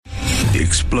The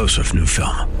explosive new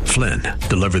film, Flynn,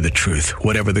 deliver the truth,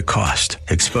 whatever the cost,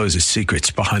 exposes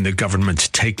secrets behind the government's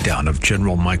takedown of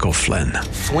General Michael Flynn.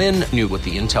 Flynn knew what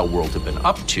the intel world had been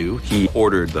up to. He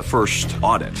ordered the first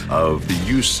audit of the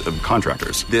use of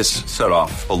contractors. This set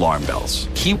off alarm bells.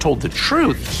 He told the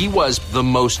truth. He was the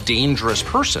most dangerous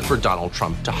person for Donald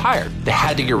Trump to hire. They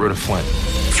had to get rid of Flynn.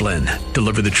 Flynn,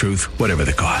 deliver the truth, whatever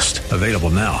the cost. Available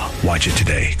now. Watch it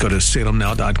today. Go to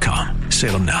salemnow.com.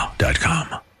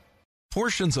 salemnow.com.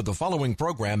 Portions of the following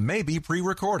program may be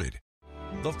pre-recorded.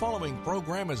 The following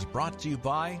program is brought to you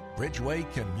by Bridgeway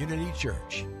Community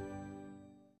Church.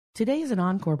 Today is an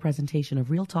encore presentation of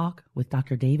Real Talk with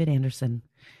Dr. David Anderson.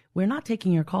 We're not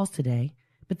taking your calls today,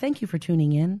 but thank you for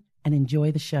tuning in and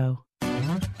enjoy the show.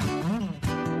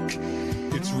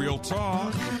 It's Real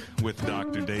Talk with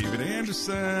Dr. David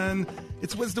Anderson.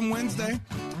 It's Wisdom Wednesday,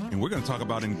 and we're going to talk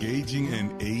about engaging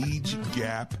in age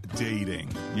gap dating.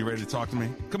 You ready to talk to me?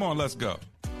 Come on, let's go.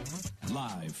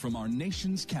 Live from our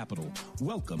nation's capital,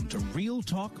 welcome to Real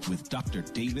Talk with Dr.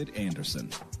 David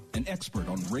Anderson. An expert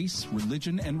on race,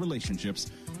 religion, and relationships,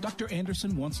 Dr.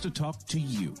 Anderson wants to talk to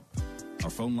you.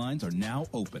 Our phone lines are now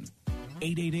open.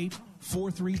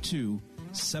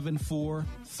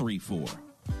 888-432-7434.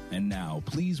 And now,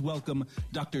 please welcome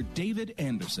Dr. David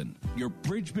Anderson, your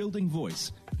bridge-building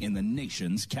voice in the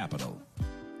nation's capital.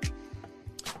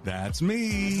 That's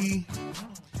me,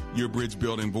 your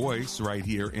bridge-building voice right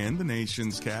here in the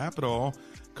nation's capital,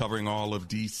 covering all of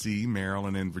D.C.,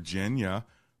 Maryland, and Virginia,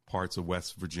 parts of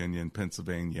West Virginia and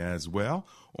Pennsylvania as well,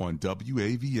 on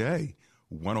WAVA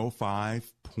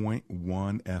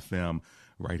 105.1 FM.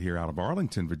 Right here out of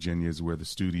Arlington, Virginia is where the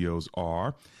studios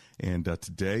are. And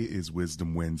today is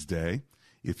Wisdom Wednesday.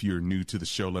 If you're new to the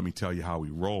show, let me tell you how we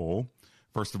roll.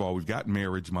 First of all, we've got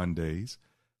Marriage Mondays,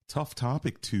 Tough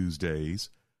Topic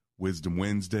Tuesdays, Wisdom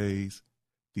Wednesdays,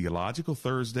 Theological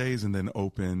Thursdays, and then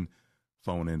open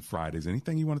phone-in Fridays.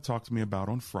 Anything you want to talk to me about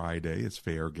on Friday is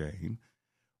fair game.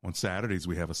 On Saturdays,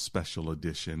 we have a special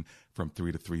edition from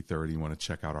 3 to 3:30. You want to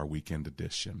check out our weekend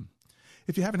edition.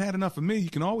 If you haven't had enough of me,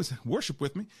 you can always worship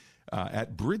with me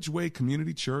at Bridgeway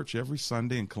Community Church every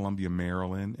Sunday in Columbia,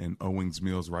 Maryland, and Owings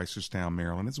Mills, Reisterstown,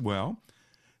 Maryland as well.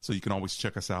 So you can always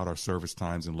check us out, our service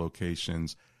times and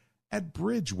locations at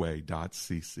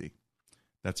bridgeway.cc.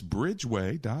 That's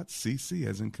bridgeway.cc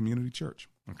as in community church.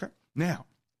 Okay. Now,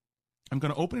 I'm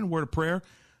going to open in a word of prayer.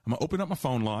 I'm going to open up my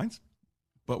phone lines,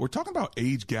 but we're talking about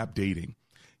age gap dating.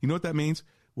 You know what that means?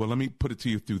 Well, let me put it to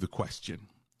you through the question.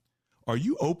 Are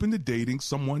you open to dating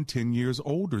someone 10 years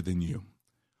older than you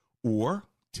or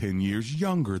 10 years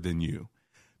younger than you?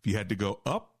 If you had to go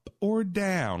up or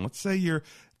down, let's say you're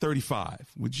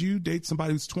 35. Would you date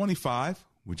somebody who's 25?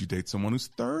 Would you date someone who's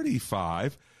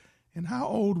 35? And how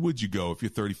old would you go if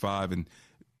you're 35 and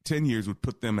 10 years would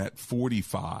put them at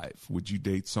 45? Would you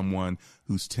date someone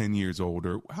who's 10 years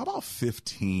older? How about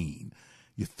 15?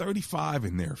 You're 35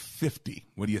 and they're 50.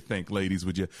 What do you think, ladies?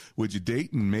 Would you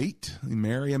date and mate and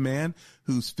marry a man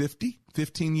who's 50,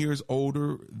 15 years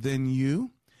older than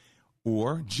you?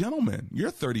 Or, gentlemen, you're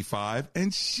 35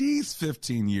 and she's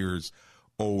 15 years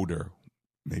older,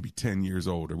 maybe 10 years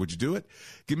older. Would you do it?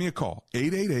 Give me a call,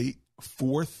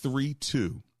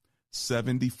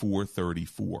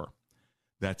 888-432-7434.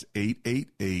 That's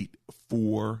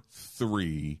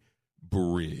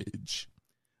 888-43-BRIDGE.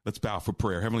 Let's bow for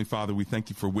prayer. Heavenly Father, we thank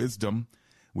you for wisdom.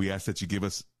 We ask that you give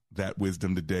us that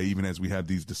wisdom today, even as we have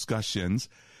these discussions.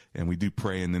 And we do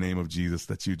pray in the name of Jesus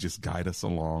that you just guide us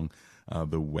along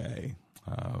the way.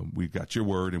 We've got your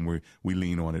word and we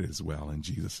lean on it as well. In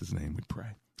Jesus' name we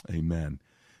pray. Amen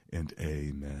and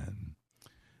amen.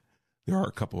 There are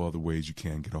a couple other ways you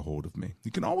can get a hold of me. You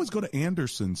can always go to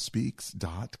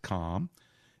andersonspeaks.com,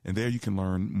 and there you can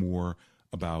learn more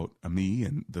about me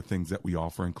and the things that we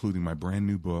offer, including my brand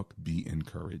new book, Be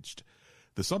Encouraged.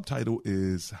 The subtitle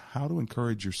is How to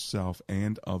Encourage Yourself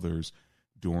and Others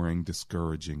During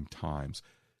Discouraging Times.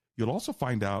 You'll also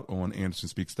find out on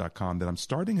andersonspeaks.com that I'm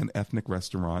starting an ethnic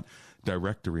restaurant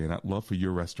directory, and I'd love for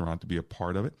your restaurant to be a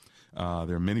part of it.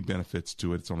 There are many benefits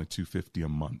to it. It's only $250 a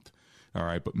month. All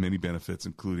right, but many benefits,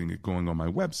 including it going on my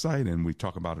website, and we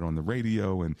talk about it on the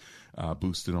radio and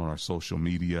boost it on our social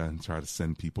media and try to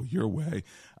send people your way.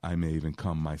 I may even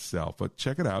come myself. But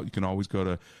check it out. You can always go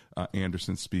to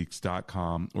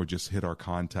andersonspeaks.com or just hit our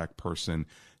contact person,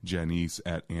 Janice,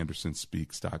 at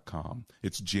andersonspeaks.com.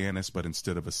 It's Janice, but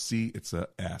instead of a C, it's a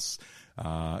S.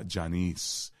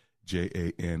 Janice,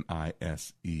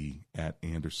 Janise at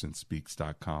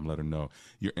andersonspeaks.com. Let her know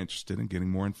you're interested in getting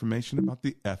more information about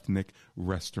the Ethnic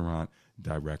Restaurant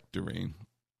Directory.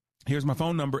 Here's my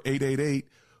phone number,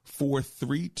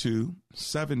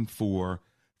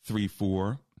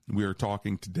 888-432-7434. We are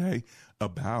talking today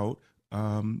about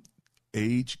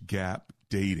age gap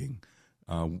dating.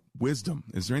 Wisdom.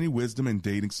 Is there any wisdom in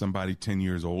dating somebody 10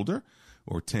 years older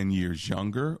or 10 years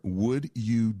younger? Would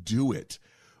you do it?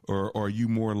 Or are you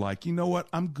more like, you know what,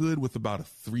 I'm good with about a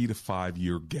 3 to 5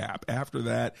 year gap. After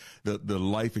that, the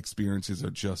life experiences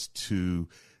are just too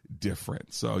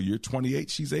different. So you're 28,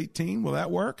 she's 18. Will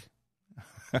that work?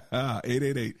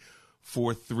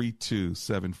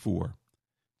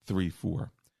 888-432-7434.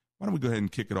 Why don't we go ahead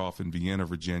and kick it off in Vienna,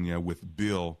 Virginia with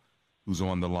Bill, who's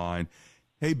on the line.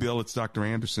 Hey, Bill, it's Dr.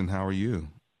 Anderson. How are you?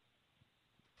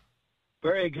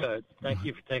 Very good. Thank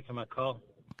you for taking my call.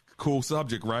 Cool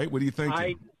subject, right? What are you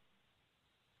thinking?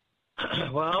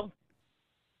 Well,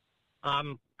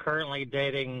 I'm currently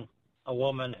dating a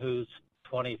woman who's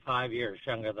 25 years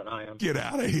younger than I am. Get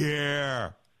out of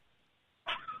here.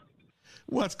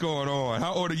 What's going on?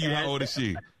 How old are you? How old is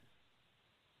she?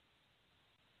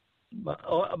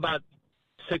 About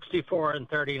 64 and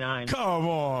 39. Come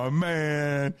on,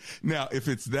 man. Now, if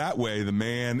it's that way, the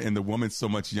man and the woman's so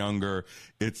much younger,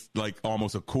 it's like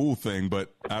almost a cool thing,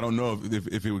 but I don't know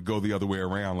if it would go the other way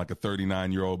around, like a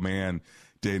 39-year-old man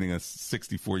dating a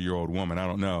 64-year-old woman. I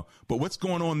don't know. But what's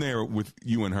going on there with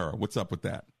you and her? What's up with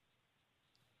that?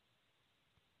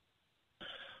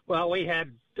 Well, we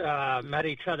had met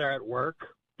each other at work,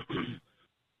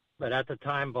 but at the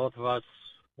time, both of us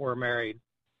were married.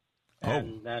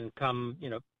 And then come,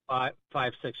 5,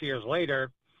 6 years later,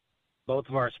 both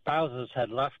of our spouses had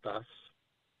left us,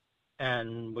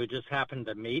 and we just happened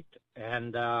to meet.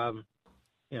 And,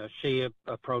 she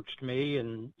approached me,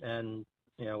 and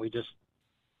we just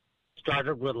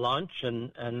started with lunch,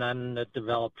 and then it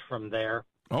developed from there.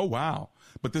 Oh, wow.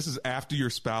 But this is after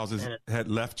your spouses had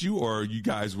left you, or you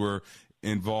guys were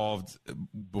involved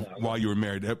while you were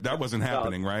married? That wasn't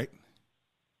happening, right?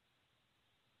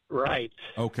 Right.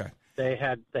 Okay. They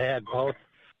had both,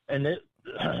 and the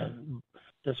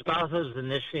spouses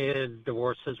initiated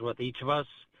divorces with each of us,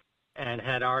 and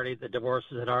the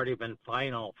divorces had already been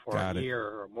final for a year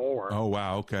or more. Oh,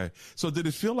 wow. Okay. So did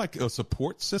it feel like a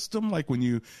support system? Like when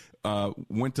you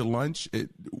went to lunch,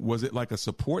 was it like a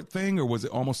support thing, or was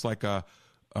it almost like a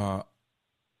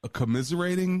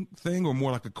commiserating thing, or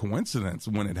more like a coincidence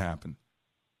when it happened?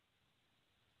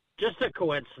 Just a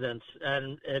coincidence,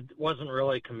 and it wasn't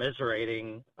really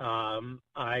commiserating.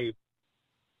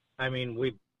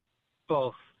 We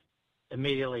both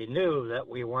immediately knew that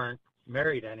we weren't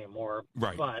married anymore,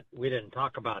 right. But we didn't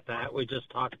talk about that. We just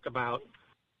talked about,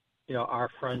 our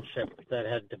friendship that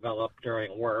had developed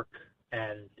during work,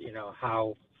 and,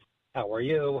 how are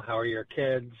you? How are your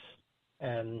kids?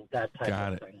 And that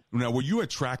type of thing. Now, were you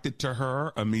attracted to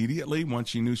her immediately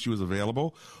once you knew she was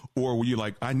available? Or were you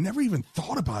like, I never even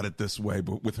thought about it this way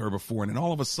with her before, and then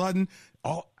all of a sudden,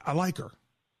 I like her?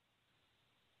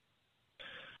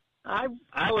 I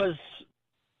was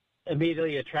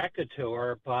immediately attracted to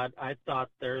her, but I thought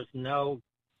there's no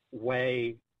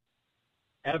way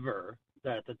ever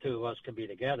that the two of us could be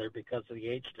together because of the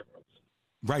age difference.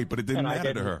 Right, but it didn't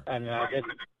matter to her. And I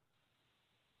didn't.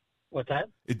 What's that?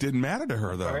 It didn't matter to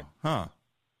her, though, Sorry? Huh?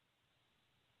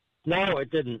 No,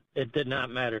 it didn't. It did not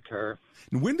matter to her.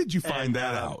 And when did you find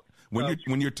that out?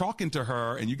 When you're talking to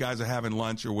her and you guys are having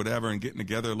lunch or whatever and getting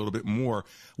together a little bit more,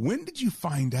 when did you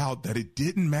find out that it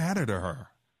didn't matter to her?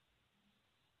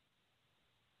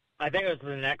 I think it was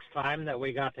the next time that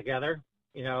we got together,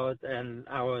 and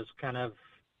I was kind of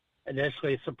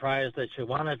initially surprised that she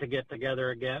wanted to get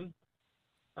together again.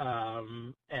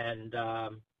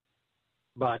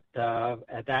 But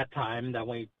at that time, then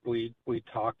we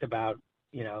talked about,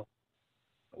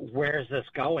 where's this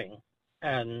going?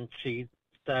 And she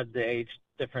said the age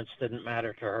difference didn't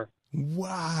matter to her.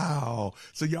 Wow.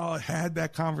 So y'all had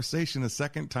that conversation a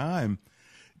second time.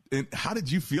 And how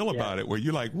did you feel about it? Were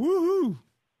you like, woohoo?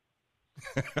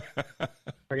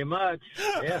 Pretty much.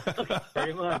 Yeah,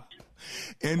 pretty much.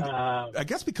 And I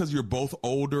guess because you're both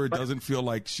older, it doesn't feel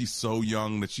like she's so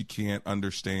young that she can't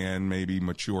understand maybe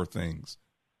mature things.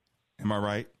 Am I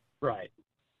right? Right.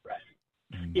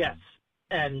 Mm-hmm. Yes.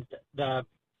 And the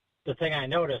thing I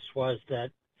noticed was that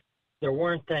there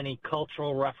weren't any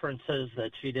cultural references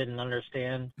that she didn't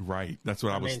understand. Right. That's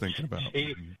what I was thinking about.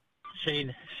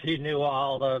 She knew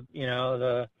all the,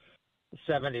 the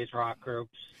 70s rock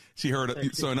groups. She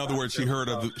heard so in other words, she heard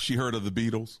of the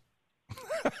Beatles.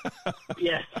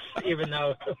 Yes, even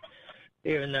though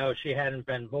she hadn't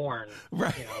been born,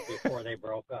 right. Before they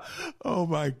broke up. Oh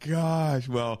my gosh!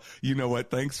 Well, you know what?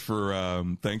 Thanks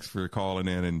for calling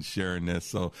in and sharing this.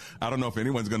 So I don't know if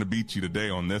anyone's going to beat you today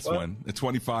on this one. A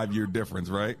 25-year difference,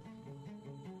 right?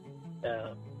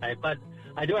 But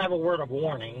I do have a word of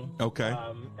warning. Okay.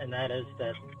 And that is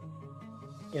that,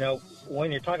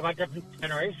 when you're talking about different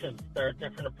generations, there are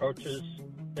different approaches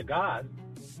to God.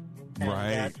 And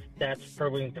right. That's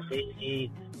proving to be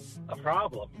a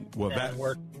problem. Well, and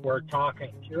we're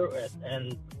talking through it,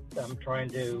 and I'm trying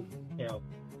to,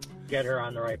 get her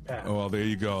on the right path. Well, there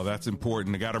you go. That's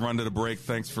important. I got to run to the break.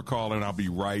 Thanks for calling. I'll be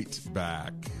right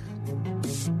back.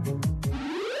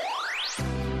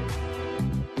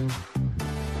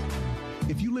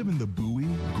 If you live in the Bowie,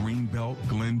 Greenbelt,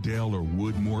 Glendale, or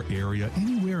Woodmore area,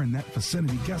 anywhere in that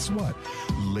vicinity, guess what?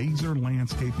 Laser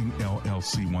Landscaping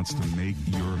LLC wants to make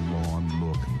your lawn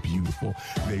look beautiful.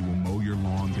 They will mow your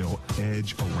lawn. They'll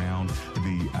edge around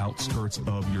the outskirts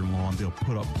of your lawn. They'll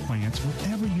put up plants,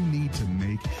 whatever you need to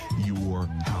make your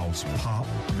house pop.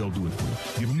 They'll do it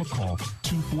for you. Give them a call,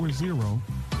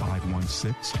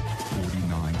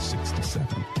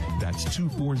 240-516-4967. That's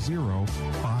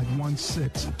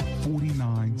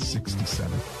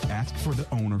 240-516-4967. Ask for the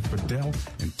owner, Fidel,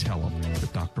 and tell him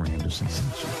that Dr. Anderson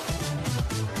sent you.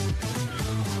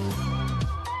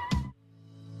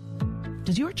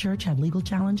 Does your church have legal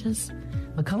challenges?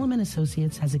 McCullum &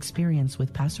 Associates has experience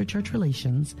with pastor-church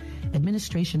relations,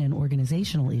 administration and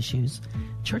organizational issues,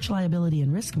 church liability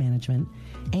and risk management,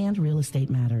 and real estate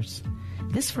matters.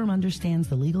 This firm understands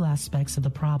the legal aspects of the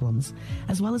problems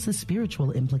as well as the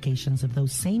spiritual implications of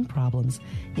those same problems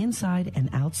inside and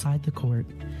outside the court.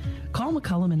 Call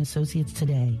McCullum & Associates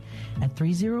today at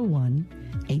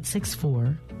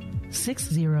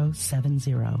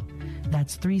 301-864-6070.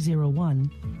 That's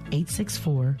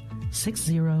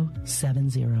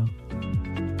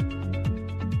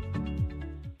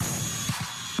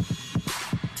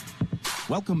 301-864-6070.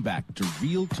 Welcome back to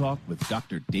Real Talk with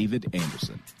Dr. David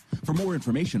Anderson. For more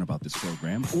information about this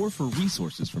program or for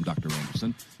resources from Dr.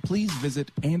 Anderson, please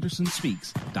visit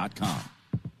AndersonSpeaks.com.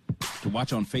 To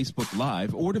watch on Facebook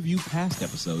Live or to view past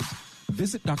episodes,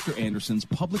 visit Dr. Anderson's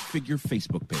public figure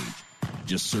Facebook page.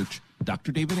 Just search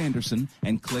Dr. David Anderson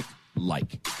and click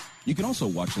like. You can also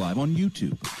watch live on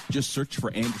YouTube. Just search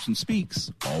for Anderson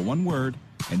Speaks, all one word,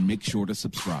 and make sure to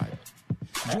subscribe.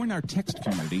 Join our text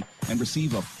community and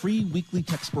receive a free weekly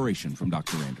textpiration from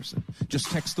Dr. Anderson. Just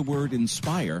text the word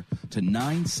INSPIRE to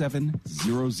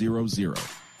 97000.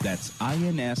 That's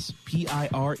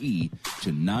INSPIRE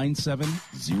to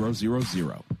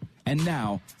 97000. And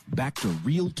now, back to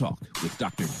Real Talk with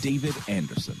Dr. David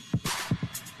Anderson.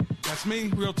 That's me,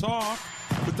 Real Talk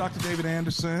with Dr. David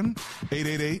Anderson,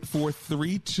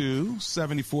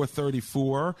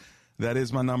 888-432-7434. That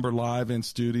is my number live in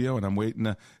studio, and I'm waiting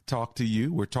to talk to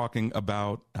you. We're talking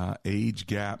about age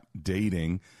gap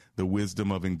dating, the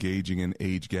wisdom of engaging in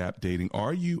age gap dating.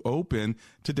 Are you open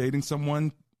to dating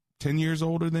someone 10 years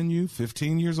older than you,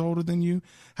 15 years older than you?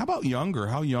 How about younger?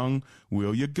 How young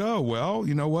will you go? Well,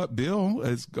 you know what? Bill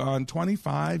has gone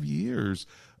 25 years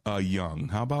young.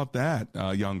 How about that?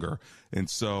 Younger. And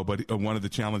so, but one of the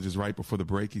challenges right before the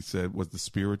break, he said, was the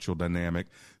spiritual dynamic.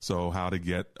 So how to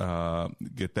get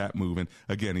that moving.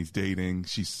 Again, he's dating.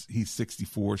 He's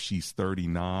 64. She's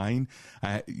 39.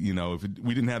 If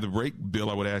we didn't have the break, Bill,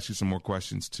 I would ask you some more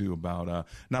questions too about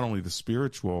not only the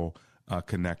spiritual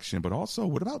connection, but also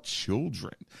what about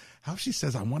children? How she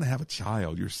says, I want to have a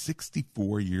child. You're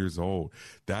 64 years old.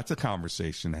 That's a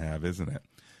conversation to have, isn't it?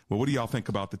 Well, what do y'all think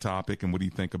about the topic, and what do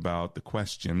you think about the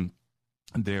question?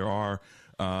 There are,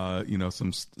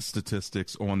 some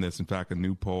statistics on this. In fact, a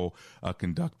new poll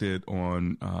conducted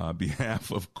on behalf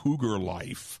of Cougar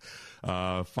Life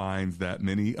finds that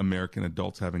many American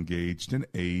adults have engaged in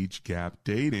age gap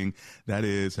dating. That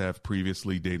is, have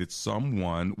previously dated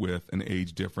someone with an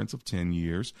age difference of 10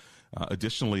 years.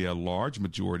 Additionally, a large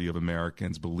majority of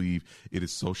Americans believe it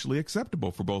is socially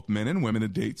acceptable for both men and women to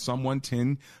date someone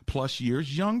 10 plus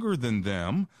years younger than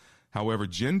them. However,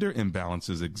 gender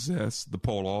imbalances exist. The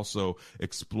poll also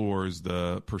explores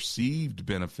the perceived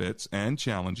benefits and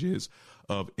challenges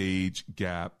of age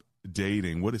gap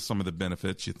dating. What are some of the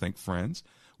benefits, you think, friends?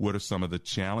 What are some of the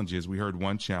challenges? We heard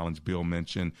one challenge Bill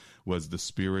mentioned was the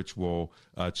spiritual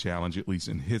challenge, at least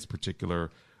in his particular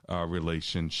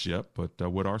relationship. But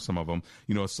what are some of them?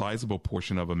 A sizable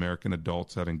portion of American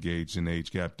adults have engaged in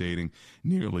age gap dating,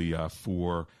 nearly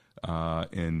 4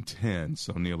 in 10.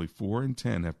 So nearly 4 in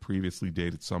 10 have previously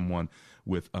dated someone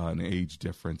with an age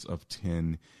difference of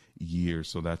 10 years.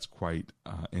 So that's quite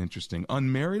interesting.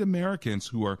 Unmarried Americans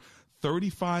who are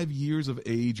 35 years of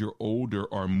age or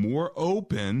older are more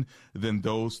open than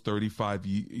those 35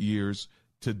 years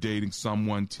to dating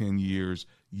someone 10 years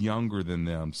younger than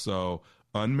them. So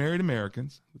unmarried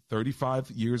Americans,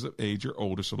 35 years of age or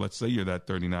older, so let's say you're that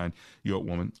 39-year-old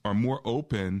woman, are more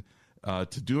open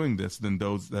to doing this than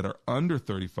those that are under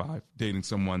 35 dating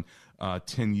someone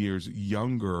 10 years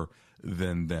younger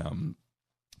than them.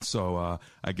 So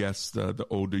I guess the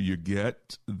older you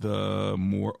get, the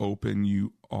more open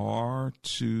you are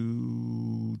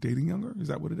to dating younger. Is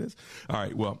that what it is? All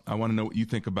right. Well, I want to know what you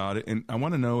think about it. And I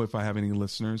want to know if I have any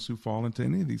listeners who fall into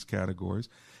any of these categories.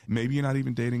 Maybe you're not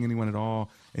even dating anyone at all,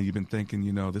 and you've been thinking,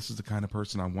 this is the kind of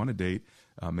person I want to date.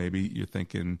 Maybe you're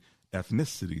thinking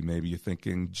ethnicity. Maybe you're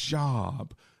thinking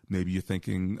job. Maybe you're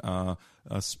thinking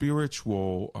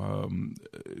spiritual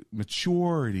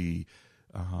maturity.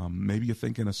 Maybe you're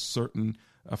thinking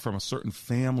from a certain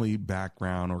family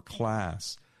background or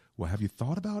class. Well, have you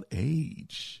thought about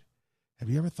age? Have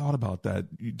you ever thought about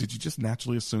that? Did you just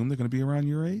naturally assume they're going to be around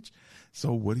your age?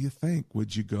 So what do you think?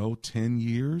 Would you go 10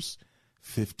 years,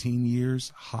 15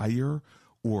 years higher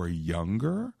or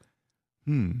younger?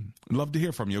 Love to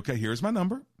hear from you. Okay, here's my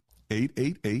number,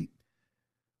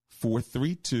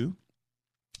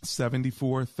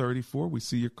 888-432-7434. We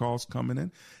see your calls coming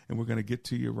in, and we're going to get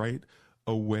to you right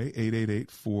away.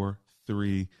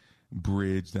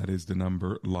 888-43-BRIDGE. That is the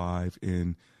number live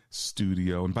in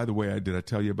studio. And by the way, did I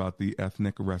tell you about the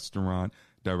ethnic restaurant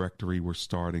directory we're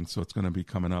starting? So it's going to be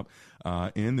coming up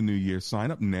in the new year.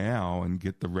 Sign up now and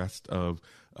get the rest of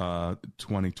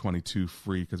 2022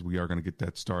 free, because we are going to get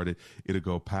that started. It'll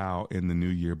go pow in the new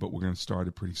year, but we're going to start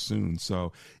it pretty soon.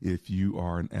 So if you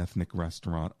are an ethnic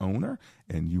restaurant owner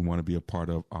and you want to be a part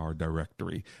of our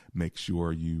directory, make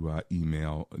sure you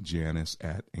email Janice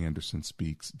at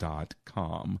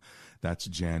AndersonSpeaks.com. That's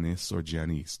Janice or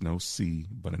Janice, no C,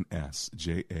 but an S,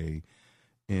 Janise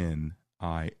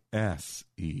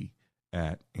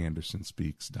at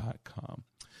AndersonSpeaks.com.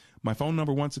 My phone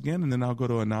number once again, and then I'll go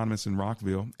to Anonymous in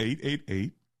Rockville,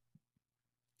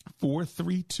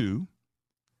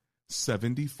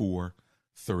 888-432-7434.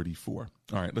 All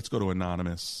right, let's go to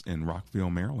Anonymous in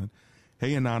Rockville, Maryland.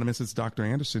 Hey, Anonymous, it's Dr.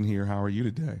 Anderson here. How are you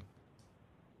today?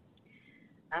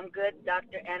 I'm good,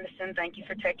 Dr. Anderson. Thank you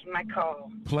for taking my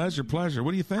call. Pleasure. What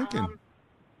are you thinking?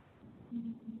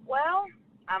 Well,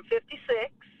 I'm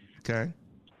 56. Okay.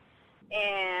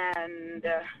 And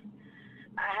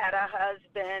I had a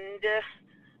husband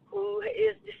who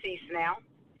is deceased now,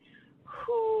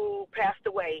 who passed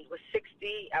away. He was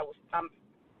 60. I'm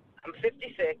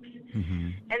 56. Mm-hmm.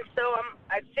 And so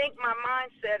I think my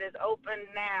mindset is open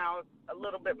now a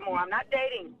little bit more. I'm not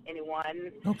dating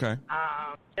anyone. Okay.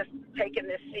 Just taking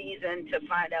this season to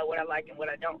find out what I like and what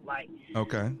I don't like.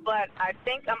 Okay. But I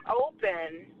think I'm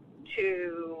open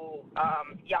to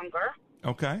younger.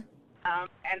 Okay. And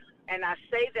I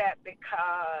say that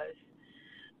because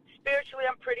spiritually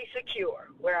I'm pretty secure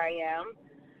where I am.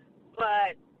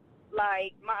 But,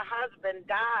 like, my husband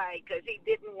died because he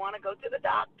didn't want to go to the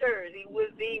doctors. He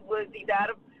died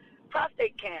of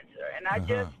prostate cancer. And I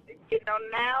just,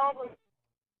 now I'm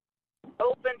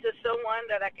open to someone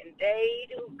that I can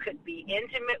date who could be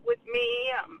intimate with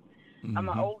me. I'm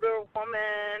an older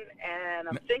woman, and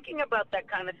I'm thinking about that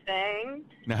kind of thing.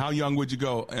 Now, how young would you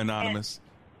go, Anonymous?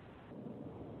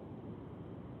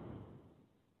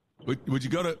 Would you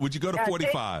go to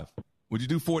 45? Would you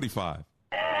do 45?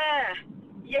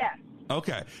 Yes.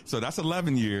 Okay, so that's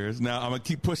 11 years. Now I'm gonna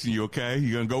keep pushing you. Okay,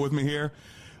 you gonna go with me here?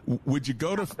 Would you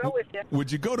go to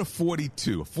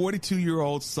 42? A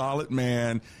 42-year-old solid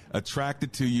man,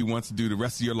 attracted to you, wants to do the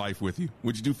rest of your life with you.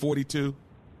 Would you do 42?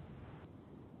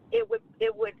 It would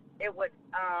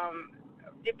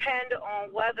depend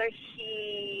on whether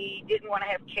he didn't want to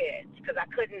have kids, because I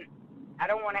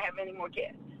don't want to have any more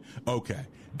kids. Okay,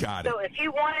 got it. So if he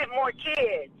wanted more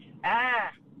kids,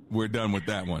 we're done with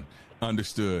that one.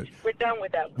 Understood. We're done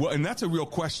with that one. Well, and that's a real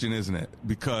question, isn't it?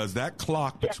 Because that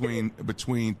clock between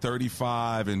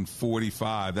 35 and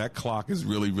 45, that clock is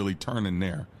really, really turning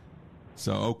there.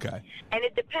 So, okay. And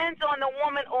it depends on the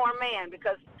woman or man,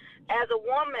 because as a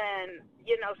woman,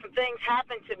 some things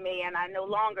happen to me and I no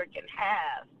longer can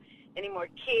have any more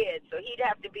kids. So he'd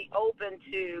have to be open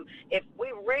to, if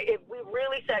we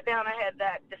really sat down and had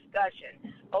that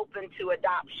discussion, open to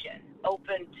adoption,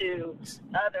 open to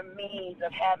other means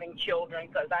of having children,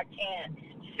 because I can't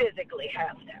physically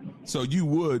have them. So you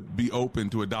would be open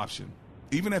to adoption,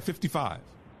 even at 55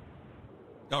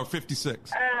 or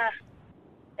 56?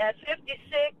 At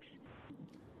 56,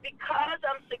 because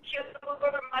I'm secure,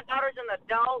 my daughter's an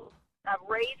adult, I've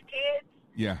raised kids.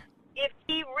 Yeah. If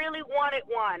he really wanted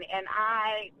one and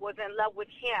I was in love with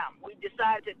him, we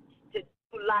decided to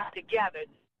do life together.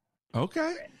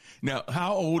 Okay. Now,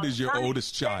 how old is your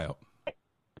oldest child?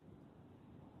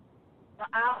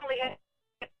 I only have...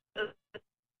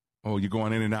 Oh, you're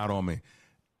going in and out on me.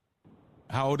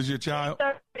 How old is your child?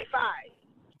 35.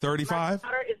 35? My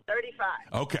daughter is 35.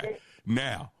 Okay.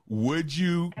 Now, would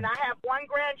you? And I have one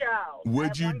grandchild.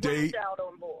 Would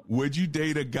you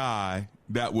date a guy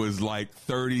that was like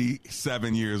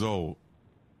 37 years old?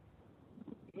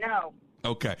 No.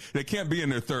 Okay, they can't be in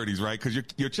their 30s, right? Because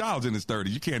your child's in his 30s.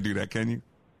 You can't do that, can you?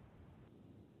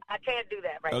 I can't do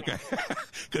that right now. Okay,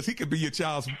 because he could be your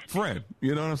child's friend.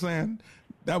 You know what I'm saying?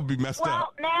 That would be messed up.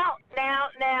 Well, now,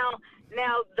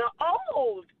 the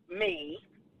old me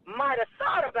might have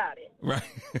thought about it. Right.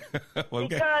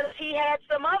 Okay. Because he had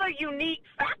some other unique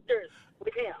factors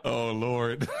with him. Oh,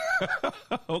 Lord.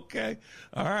 Okay.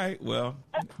 All right. Well,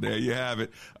 there you have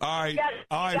it. All right.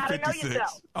 All right,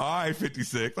 56. All right,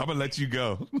 56. I'm going to let you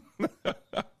go.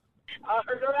 All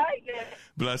right, then.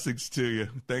 Blessings to you.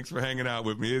 Thanks for hanging out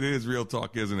with me. It is real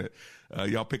talk, isn't it?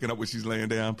 Y'all picking up what she's laying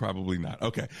down? Probably not.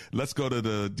 Okay. Let's go to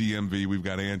the DMV. We've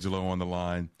got Angela on the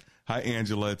line. Hi,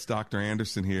 Angela. It's Dr.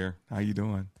 Anderson here. How you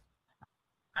doing?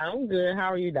 I'm good.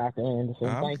 How are you, Dr. Anderson?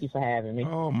 Thank you for having me.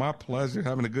 Oh, my pleasure.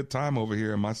 Having a good time over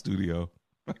here in my studio.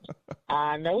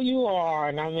 I know you are,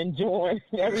 and I'm enjoying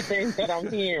everything that I'm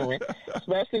hearing,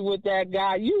 especially with that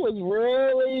guy. You was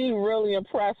really, really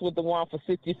impressed with the one for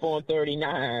 64 and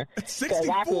 39.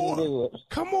 64? I couldn't do it.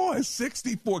 Come on,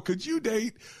 64. Could you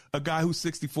date a guy who's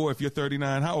 64 if you're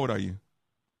 39? How old are you?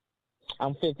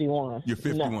 I'm 51. You're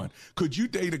 51. No. Could you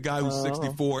date a guy who's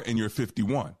 64 and you're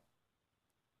 51?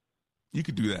 You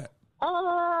could do that.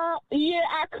 Yeah,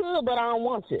 I could, but I don't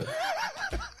want to.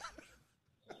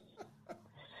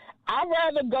 I'd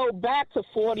rather go back to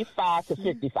 45 to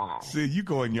 55. See, you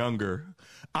going younger.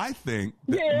 I think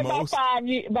that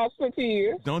about 6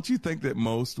 years. Don't you think that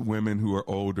most women who are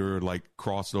older, like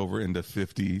crossed over into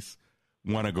 50s,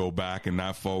 want to go back and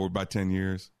not forward by 10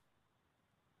 years?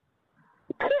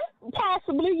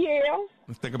 Possibly, yeah.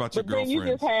 Let's think about your girlfriends. But then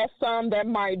you just have some that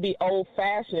might be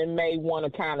old-fashioned and may want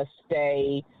to kind of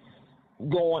stay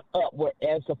going upward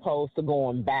as opposed to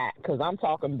going back. Because I'm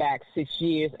talking back 6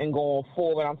 years and going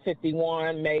forward. I'm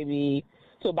 51, maybe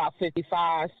to about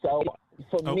 55. So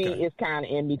for me, it's kind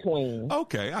of in between.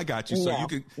 Okay, I got you. So you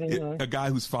could a guy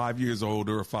who's 5 years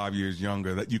older or 5 years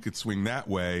younger, that you could swing that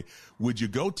way. Would you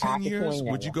go 10 years?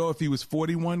 Would you go if he was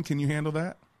 41? Can you handle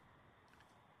that?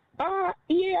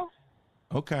 Yeah.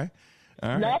 Okay. All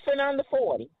right. Nothing under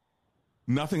 40.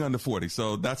 Nothing under 40.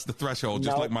 So that's the threshold,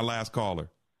 just like my last caller.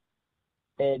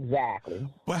 Exactly.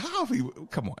 But how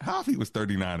if he was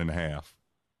 39 and a half?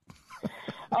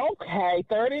 Okay,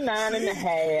 39 and a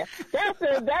half. That's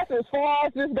as far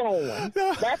as it's going.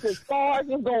 That's as far as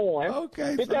it's going.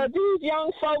 Okay. Because these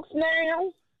young folks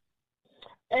now,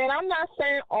 and I'm not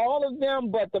saying all of them,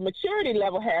 but the maturity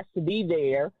level has to be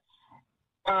there.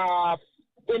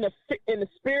 In the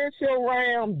spiritual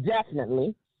realm,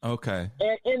 definitely. Okay.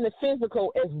 And in the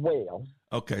physical as well.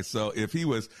 Okay, so if he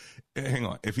was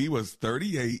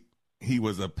 38, he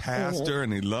was a pastor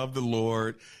and he loved the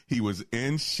Lord. He was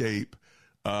in shape.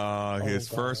 His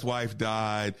first wife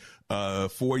died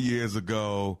 4 years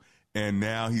ago, and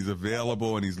now he's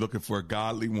available and he's looking for a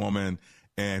godly woman,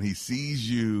 and he sees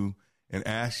you and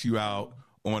asks you out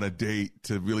on a date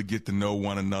to really get to know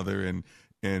one another and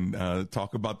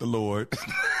talk about the Lord.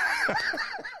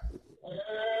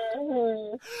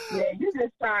 Yeah, you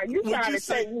trying to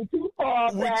take me too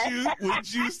far back.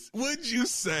 Would you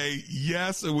say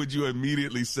yes, or would you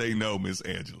immediately say no, Miss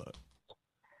Angela?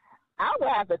 I would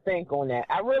have to think on that.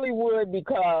 I really would,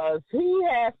 because he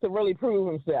has to really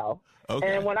prove himself.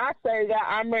 Okay. And when I say that,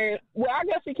 I mean, I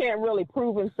guess he can't really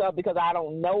prove himself because I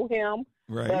don't know him.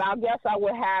 Right. But I guess I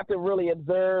would have to really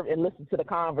observe and listen to the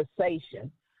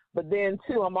conversation. But then,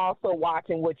 too, I'm also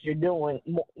watching what you're doing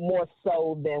more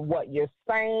so than what you're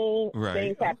saying. Right.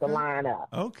 Things have to line up.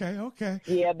 Okay.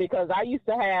 Yeah, because I used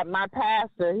to have my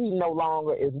pastor, he no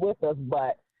longer is with us,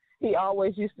 but he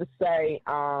always used to say,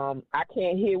 I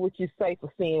can't hear what you say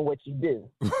for seeing what you do.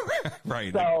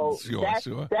 Right. So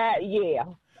Sure. Yeah.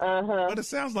 Uh-huh. But it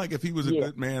sounds like if he was a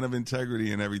good man of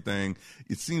integrity and everything,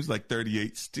 it seems like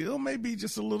 38 still may be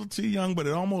just a little too young, but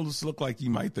it almost looked like you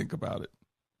might think about it.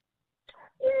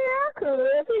 Yeah, I could.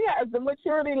 If he has the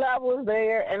maturity level is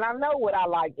there, and I know what I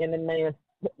like in the man,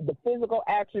 the physical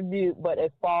attribute, but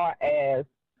as far as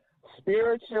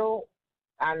spiritual,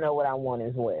 I know what I want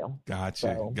as well.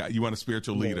 Gotcha. So, you want a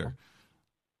spiritual leader.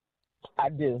 I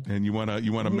do. And you want a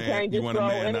man,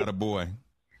 not a boy.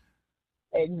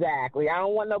 Exactly. I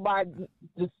don't want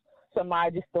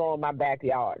somebody just throwing my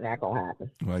backyard. Not gonna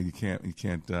happen. Well, you can't.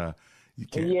 Yeah,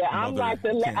 I'm like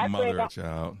mother a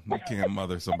child. You can't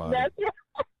mother somebody. That's right.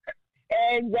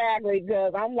 Exactly,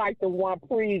 because I'm like the one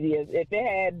previous. If it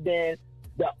had been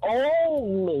the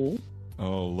old me,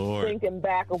 Oh, Lord. Thinking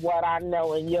back of what I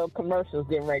know, and your commercial's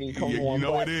getting ready to come on. You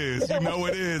know it is. You know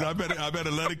it is. I better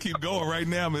let it keep going right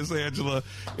now, Miss Angela,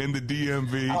 in the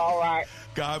DMV. All right.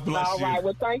 God bless you. All right.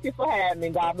 Well, thank you for having me.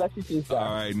 God bless you too, sir.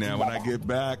 All right. Now, Bye-bye. when I get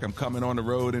back, I'm coming on the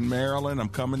road in Maryland. I'm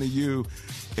coming to you.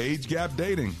 Age gap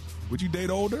dating. Would you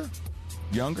date older?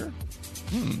 Younger?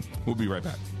 We'll be right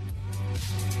back.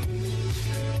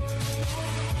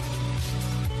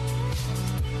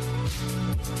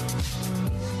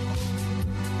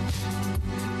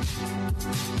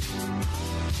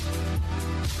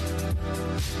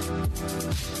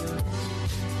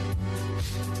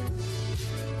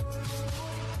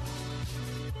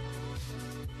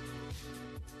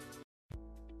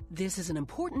 This is an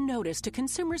important notice to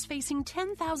consumers facing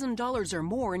 $10,000 or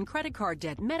more in credit card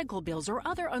debt, medical bills, or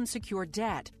other unsecured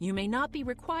debt. You may not be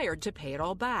required to pay it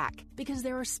all back because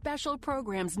there are special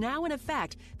programs now in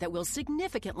effect that will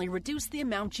significantly reduce the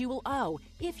amount you will owe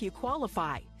if you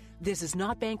qualify. This is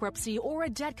not bankruptcy or a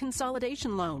debt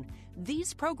consolidation loan.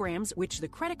 These programs, which the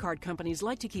credit card companies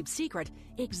like to keep secret,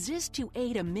 exist to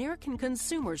aid American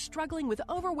consumers struggling with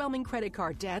overwhelming credit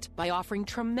card debt by offering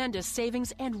tremendous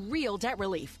savings and real debt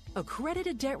relief.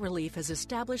 Accredited Debt Relief has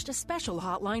established a special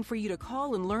hotline for you to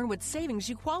call and learn what savings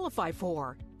you qualify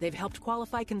for. They've helped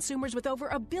qualify consumers with over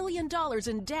 $1 billion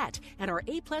in debt and are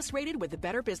A+ rated with the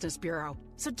Better Business Bureau.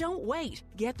 So don't wait.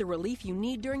 Get the relief you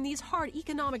need during these hard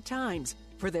economic times.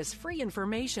 For this free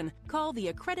information, call the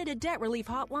Accredited Debt Relief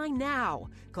Hotline now.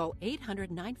 Call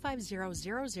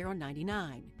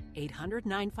 800-950-0099.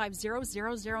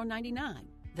 800-950-0099.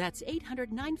 That's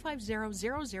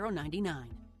 800-950-0099.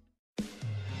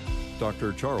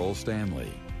 Dr. Charles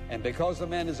Stanley. And because the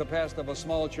man is a pastor of a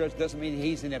small church doesn't mean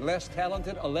he's any less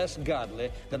talented or less godly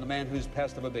than the man who's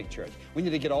pastor of a big church. We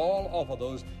need to get all off of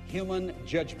those human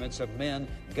judgments of men,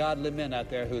 godly men out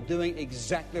there who are doing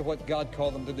exactly what God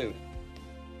called them to do.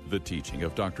 The teaching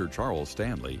of Dr. Charles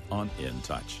Stanley on In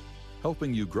Touch,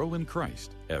 helping you grow in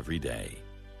Christ every day.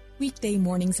 Weekday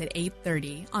mornings at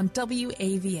 8:30 on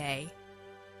WAVA.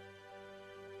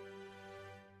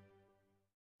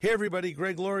 Hey everybody,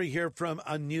 Greg Laurie here from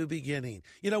A New Beginning.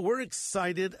 You know, we're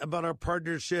excited about our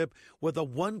partnership with the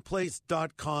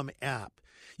OnePlace.com app.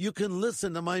 You can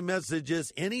listen to my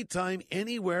messages anytime,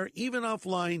 anywhere, even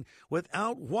offline,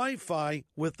 without Wi-Fi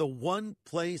with the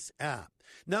OnePlace app.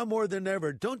 Now more than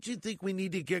ever, don't you think we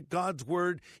need to get God's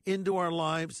Word into our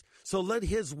lives? So let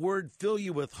His Word fill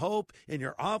you with hope in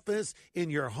your office, in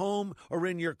your home, or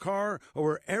in your car, or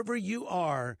wherever you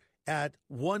are at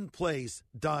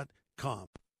OnePlace.com.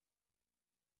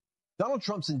 Donald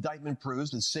Trump's indictment proves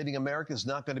that saving America is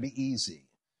not going to be easy.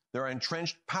 There are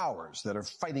entrenched powers that are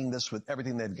fighting this with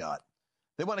everything they've got.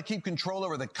 They want to keep control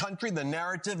over the country, the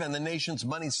narrative, and the nation's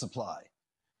money supply.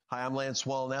 Hi, I'm Lance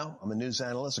Wallnau. I'm a news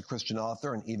analyst, a Christian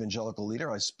author, and evangelical leader.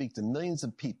 I speak to millions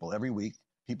of people every week,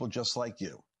 people just like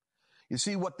you. You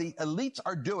see, what the elites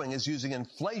are doing is using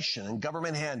inflation and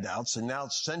government handouts and now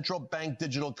central bank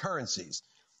digital currencies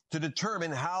to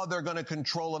determine how they're going to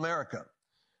control America.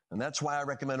 And that's why I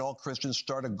recommend all Christians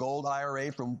start a gold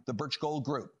IRA from the Birch Gold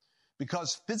Group,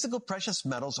 because physical precious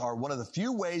metals are one of the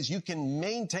few ways you can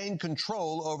maintain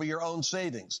control over your own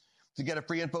savings. To get a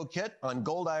free info kit on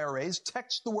gold IRAs,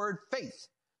 text the word faith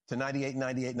to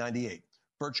 989898.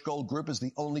 Birch Gold Group is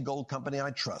the only gold company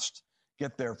I trust.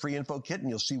 Get their free info kit and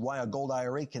you'll see why a gold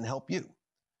IRA can help you.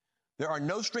 There are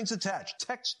no strings attached.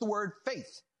 Text the word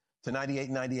faith to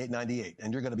 989898,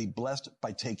 and you're going to be blessed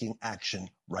by taking action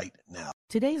right now.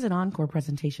 Today is an encore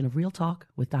presentation of Real Talk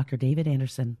with Dr. David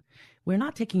Anderson. We're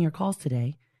not taking your calls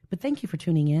today, but thank you for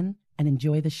tuning in and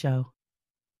enjoy the show.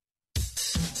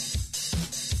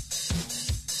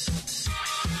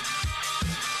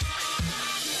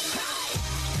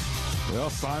 Well,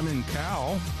 Simon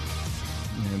Cowell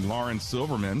and Lauren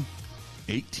Silverman,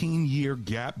 18-year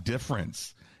gap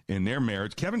difference in their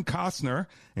marriage. Kevin Costner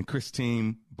and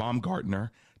Christine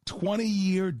Baumgartner,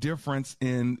 20-year difference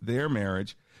in their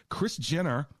marriage. Kris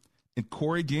Jenner and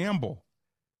Corey Gamble,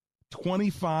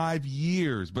 25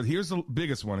 years. But here's the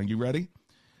biggest one. Are you ready?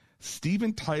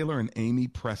 Steven Tyler and Amy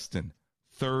Preston,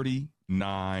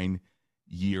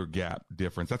 39-year gap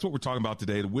difference. That's what we're talking about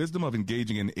today. The wisdom of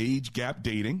engaging in age gap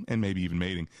dating and maybe even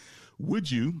mating.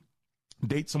 Would you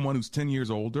date someone who's 10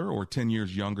 years older or 10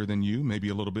 years younger than you, maybe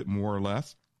a little bit more or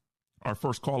less? Our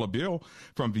first caller, Bill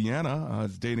from Vienna,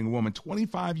 is dating a woman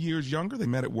 25 years younger. They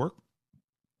met at work.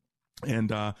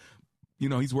 And,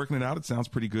 he's working it out. It sounds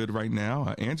pretty good right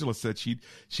now. Angela said she'd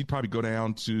probably go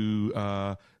down to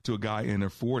a guy in her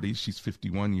 40s. She's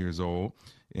 51 years old.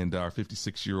 And our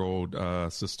 56-year-old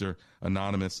sister,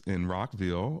 Anonymous in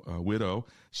Rockville, widow,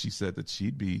 she said that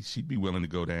she'd be willing to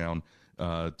go down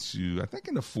to, I think,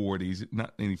 in the 40s,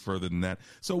 not any further than that.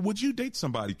 So would you date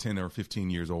somebody 10 or 15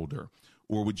 years older,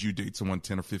 or would you date someone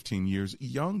 10 or 15 years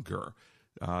younger?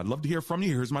 I'd love to hear from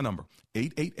you. Here's my number,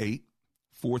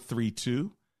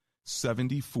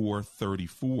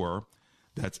 888-432-7434.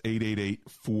 That's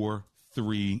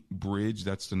 888-43-BRIDGE.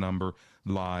 That's the number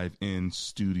live in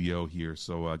studio here.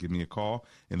 So give me a call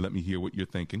and let me hear what you're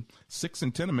thinking. 6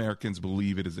 in 10 Americans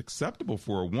believe it is acceptable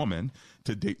for a woman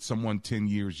to date someone 10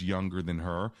 years younger than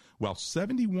her, while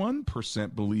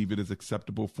 71% believe it is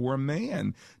acceptable for a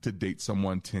man to date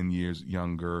someone 10 years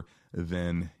younger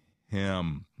than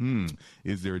him.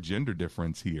 Is there a gender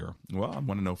difference here? Well, I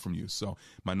want to know from you. So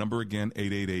my number again,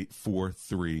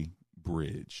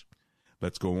 888-43-BRIDGE.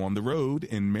 Let's go on the road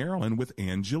in Maryland with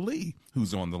Angelie,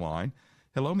 who's on the line.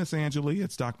 Hello, Miss Angelie.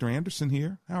 It's Dr. Anderson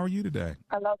here. How are you today?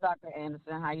 Hello, Dr.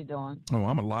 Anderson. How you doing? Oh,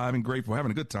 I'm alive and grateful, having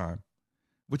a good time.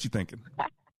 What you thinking?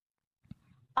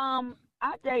 I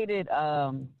dated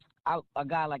a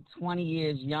guy like 20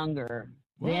 years younger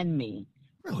than me.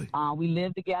 Really? We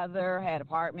lived together, had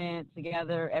apartments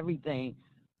together, everything,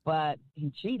 but he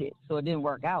cheated, so it didn't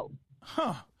work out.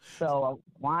 Huh. So I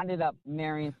wound up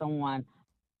marrying someone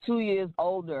 2 years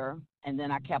older, and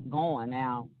then I kept going.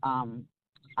 Now, I'm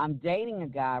dating a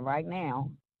guy right now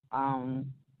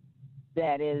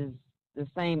that is the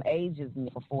same age as me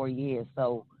for 4 years,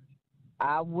 so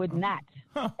I would not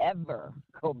ever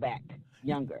go back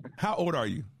younger. How old are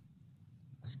you?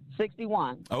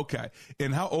 61. Okay.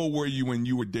 And how old were you when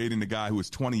you were dating the guy who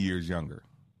was 20 years younger?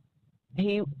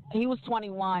 He was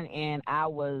 21, and I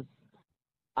was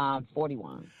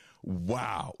 41.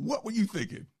 Wow. What were you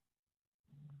thinking?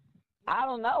 I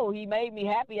don't know. He made me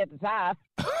happy at the time.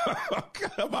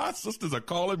 My sisters are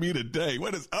calling me today.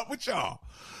 What is up with y'all?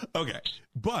 Okay.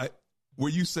 But were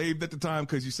you saved at the time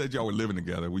because you said y'all were living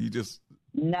together? Were you just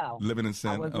living in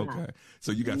sin? Okay. Not.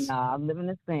 So you got... No, I'm living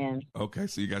in sin. Okay.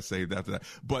 So you got saved after that.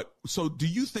 But so do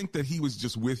you think that he was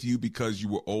just with you because you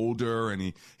were older and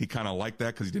he kind of liked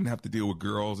that because he didn't have to deal with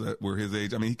girls that were his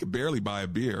age? I mean, he could barely buy a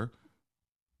beer.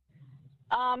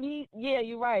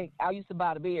 You're right. I used to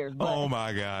buy the beers. But, oh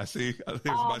my gosh. See, there's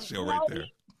my show right there.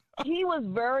 He was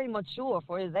very mature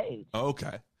for his age.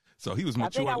 Okay. So he was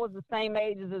mature. I think I was the same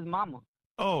age as his mama.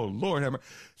 Oh, Lord.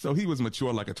 So he was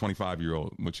mature like a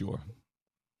 25-year-old mature.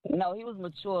 No, he was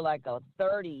mature like a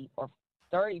 30 or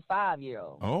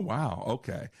 35-year-old. Oh, wow.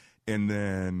 Okay. And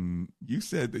then you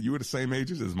said that you were the same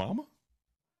age as his mama?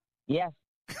 Yes.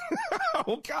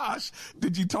 Oh, gosh.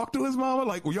 Did you talk to his mama?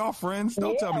 Like, were y'all friends?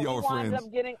 Don't tell me y'all were friends.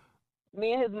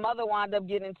 Me and his mother wound up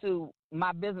getting into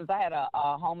my business. I had a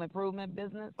home improvement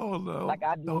business. Oh, no. Like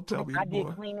Don't tell me. I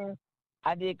did cleaning.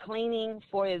 I did cleaning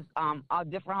for his our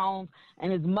different homes,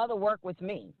 and his mother worked with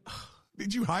me.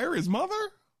 Did you hire his mother?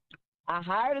 I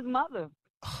hired his mother.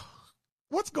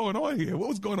 What's going on here? What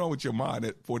was going on with your mind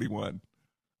at 41?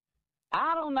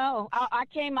 I don't know. I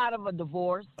came out of a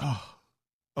divorce. Oh.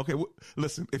 Okay,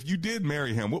 listen, if you did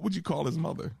marry him, what would you call his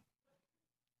mother?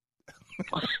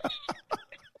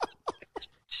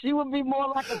 She would be more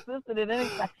like a sister than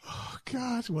anything. Oh,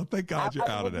 gosh. Well, thank God you're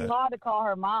out of that. It would be hard to call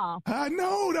her mom. I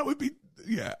know. That would be,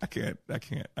 I can't.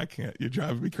 You're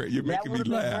driving me crazy. You're making me laugh. That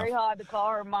would have been very hard to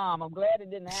call her mom. I'm glad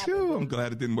it didn't happen. Sure, I'm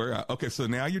glad it didn't work out. Okay, so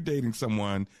now you're dating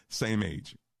someone same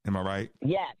age. Am I right?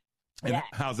 Yes. And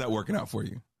how's that working out for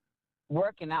you?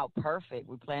 Working out perfect.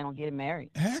 We plan on getting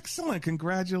married. Excellent.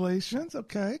 Congratulations.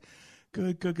 Okay.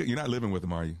 Good. You're not living with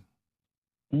him, are you?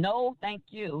 No, thank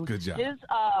you. Good job.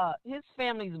 His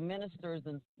family's ministers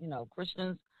and,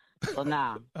 Christians. So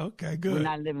now. Okay, good. We're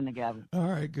not living together. All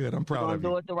right, good. I'm proud of you.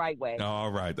 Do it the right way.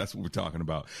 All right. That's what we're talking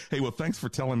about. Hey, well, thanks for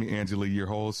telling me, Angelie, your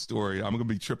whole story. I'm going to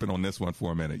be tripping on this one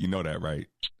for a minute. You know that, right?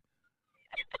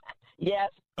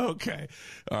 Yes. Okay.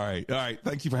 All right.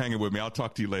 Thank you for hanging with me. I'll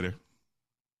talk to you later.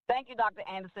 Thank you, Dr.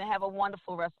 Anderson. Have a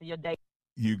wonderful rest of your day.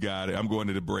 You got it. I'm going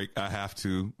to the break. I have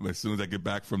to. As soon as I get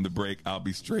back from the break, I'll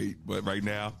be straight. But right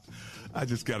now, I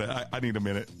just got to, I need a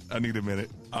minute.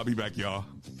 I'll be back, y'all.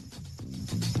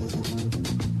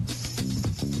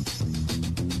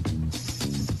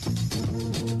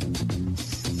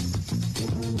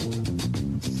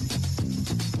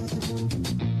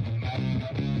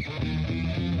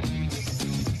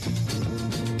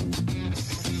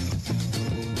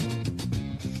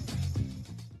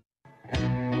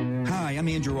 I'm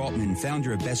Andrew Altman,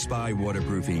 founder of Best Buy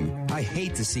Waterproofing. I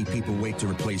hate to see people wait to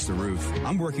replace the roof.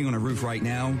 I'm working on a roof right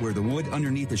now where the wood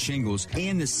underneath the shingles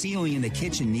and the ceiling in the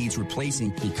kitchen needs replacing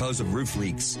because of roof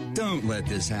leaks. Don't let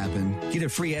this happen. Get a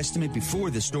free estimate before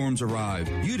the storms arrive.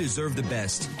 You deserve the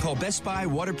best. Call Best Buy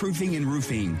Waterproofing and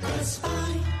Roofing. Best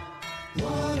Buy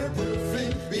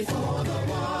Waterproofing before the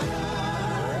water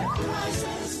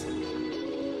rises.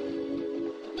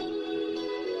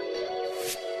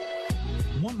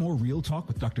 Want more Real Talk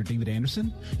with Dr. David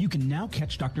Anderson? You can now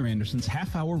catch Dr. Anderson's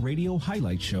half-hour radio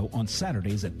highlight show on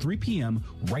Saturdays at 3 p.m.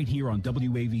 right here on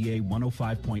WAVA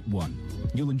 105.1.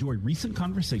 You'll enjoy recent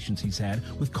conversations he's had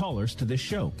with callers to this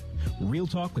show. Real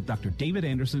Talk with Dr. David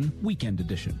Anderson, Weekend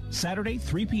Edition. Saturday,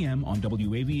 3 p.m. on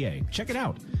WAVA. Check it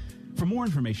out. For more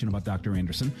information about Dr.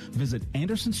 Anderson, visit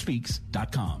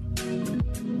AndersonSpeaks.com.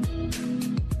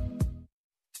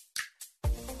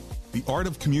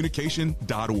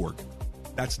 theartofcommunication.org.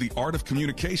 That's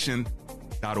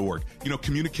theartofcommunication.org. You know,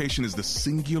 communication is the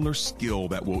singular skill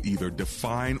that will either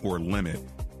define or limit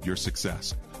your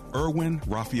success. Erwin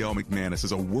Raphael McManus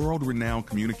is a world-renowned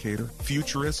communicator,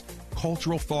 futurist,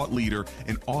 cultural thought leader,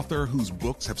 and author whose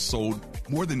books have sold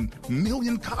more than 1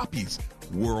 million copies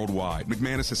worldwide.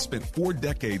 McManus has spent 4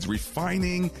 decades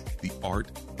refining the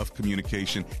art of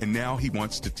communication, and now he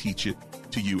wants to teach it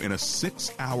to you in a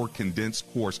 6-hour condensed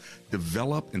course.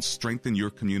 Develop and strengthen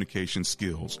your communication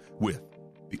skills with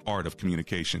the art of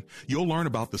communication. You'll learn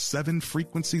about the 7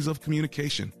 frequencies of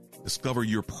communication, discover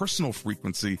your personal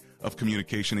frequency of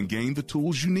communication, and gain the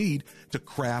tools you need to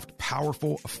craft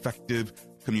powerful, effective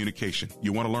communication.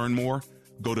 You want to learn more?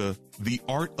 Go to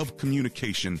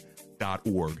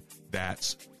theartofcommunication.org.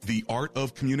 That's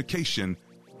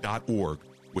theartofcommunication.org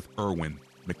with Erwin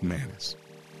McManus.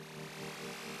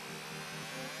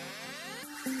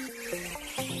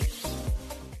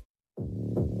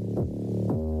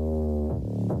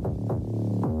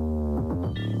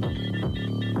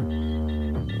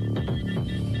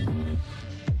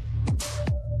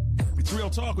 It's Real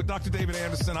Talk with Dr. David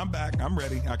Anderson. I'm back. I'm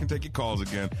ready. I can take your calls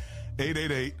again.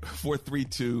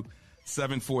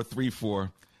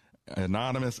 888-432-7434.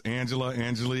 Anonymous, Angela,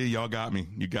 y'all got me.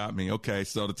 You got me. Okay,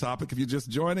 so the topic, if you're just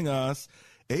joining us,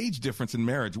 age difference in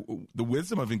marriage, the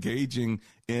wisdom of engaging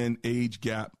in age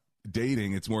gap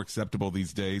dating. It's more acceptable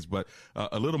these days, but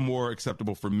a little more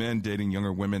acceptable for men dating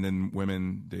younger women and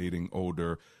women dating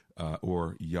older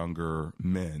or younger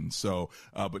men. So,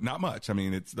 but not much. I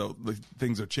mean, it's the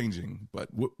things are changing.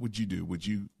 But what would you do? Would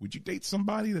you date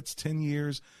somebody that's 10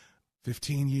 years,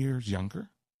 15 years younger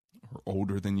or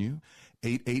older than you?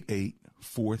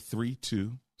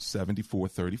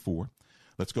 888-432-7434.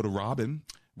 Let's go to Robin.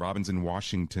 Robin's in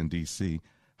Washington, D.C.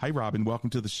 Hi, Robin. Welcome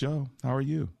to the show. How are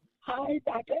you? Hi,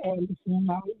 Dr. Anderson.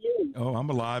 How are you? Oh, I'm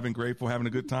alive and grateful, having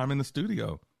a good time in the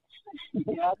studio.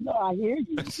 Yeah, no, I hear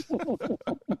you.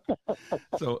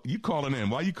 So you calling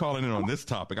in. Why are you calling in on this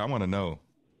topic? I want to know.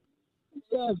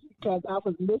 Yes, because I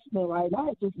was listening right now.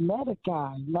 I just met a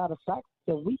guy. Matter of fact,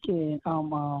 the weekend,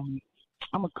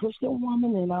 I'm a Christian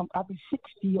woman, and I'll be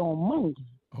 60 on Monday.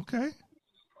 Okay.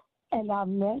 And I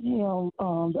met him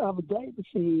the other day to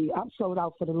see I'm sold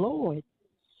out for the Lord.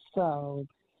 So,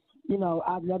 you know,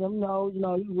 I let him know, you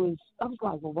know, I was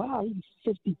like, well, wow, he's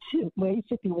 52. Well, he's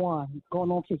 51,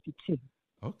 going on 52.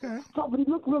 Okay. So, but he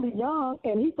looked really young,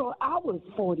 and he thought I was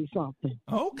 40-something.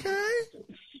 Okay.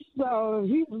 So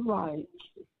he was like,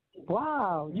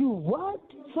 wow, you what?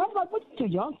 So I'm like, what, you too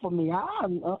young for me?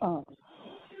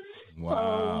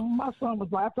 Wow. My son was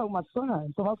like, I told my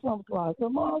son. So my son was like,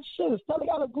 oh, shit, it's still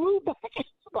got a groove back. It's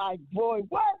like, boy,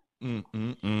 what?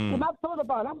 And I thought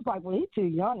about it. I was like, well, he's too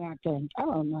young, I think. I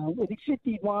don't know. He's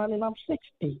 51 and I'm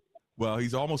 60. Well,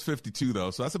 he's almost 52,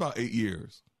 though, so that's about 8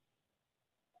 years.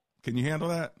 Can you handle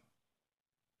that?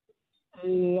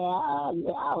 Yeah,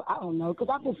 I don't know, because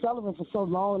I've been celibate for so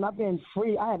long, and I've been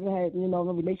free. I haven't had, you know,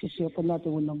 no relationship or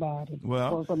nothing with nobody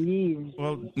for some years.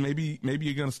 Well, maybe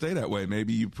you're going to stay that way.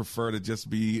 Maybe you prefer to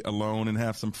just be alone and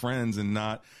have some friends and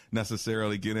not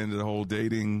necessarily get into the whole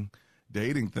dating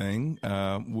thing.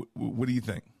 What do you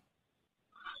think?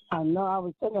 I know. I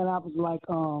was thinking, I was like,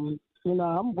 you know,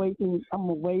 I'm going to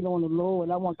wait on the Lord.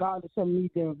 I want God to send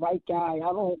me the right guy.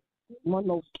 I don't want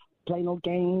play no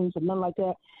games or nothing like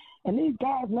that. And these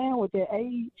guys now with their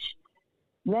age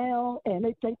now, and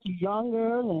they think you're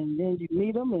younger, and then you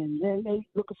meet them, and then they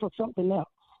looking for something else.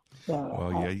 So,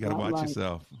 well, yeah, you got to watch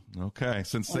yourself. Okay,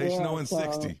 sensational and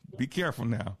 60. Be careful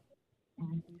now.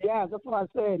 Yeah, that's what I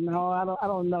said. No, I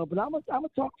don't know, but I'm gonna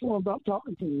talk to him. But I'm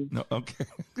talking to him. No, okay.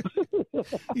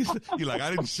 You're like,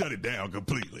 I didn't shut it down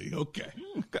completely. Okay,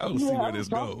 I'll see where this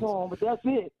goes. To him, but that's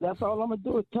it. That's all I'm gonna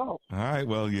do is talk. All right.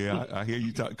 Well, yeah, I hear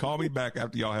you talk. Call me back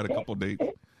after y'all had a couple dates.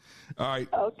 All right,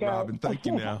 okay. Robin. Thank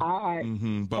you. Now. All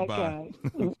right. Bye bye.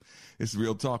 Okay. It's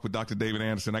Real Talk with Dr. David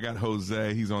Anderson. I got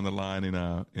Jose. He's on the line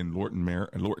in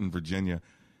Lorton, Virginia.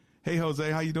 Hey,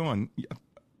 Jose, how you doing?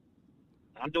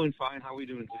 I'm doing fine. How are we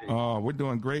doing today? Oh, we're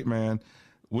doing great, man.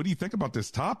 What do you think about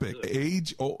this topic?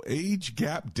 Age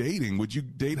gap dating. Would you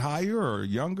date higher or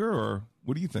younger, or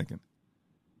what are you thinking?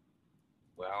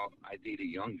 Well, I dated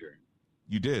younger.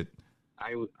 You did?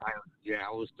 I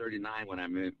was 39 when I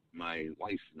met my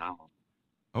wife now.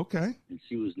 Okay. And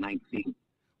she was 19.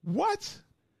 What?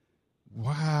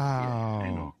 Wow. Yeah,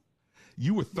 I know.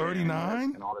 You were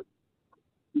 39?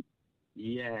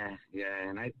 Yeah.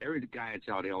 And every guy I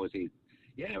tell, they always say,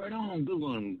 yeah, right on, good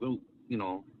one, go,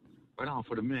 right on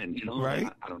for the men,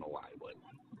 Right. I don't know why, but.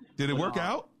 Did it work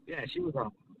out? Yeah, she was,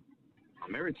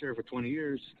 I'm married to her for 20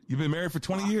 years. You've been married for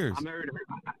 20 years? I'm married to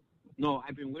her. No,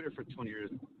 I've been with her for 20 years.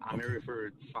 I'm married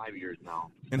for 5 years now.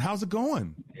 And how's it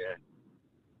going? Yeah.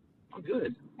 I'm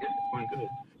good. Yeah, it's going good.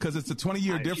 Because it's a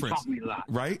 20-year difference, she taught me a lot.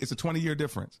 right? It's a 20-year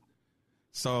difference.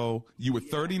 So you were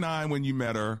 39 when you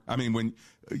met her. I mean,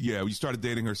 you started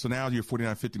dating her. So now you're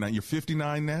 49, 59. You're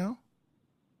 59 now?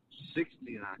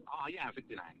 69. Oh, yeah,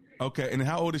 59. Okay. And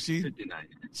how old is she? 59.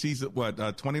 She's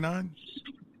what, 29?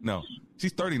 No,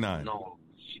 she's 39. No,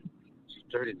 she's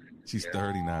 39. She's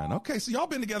 39. Okay, so y'all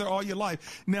been together all your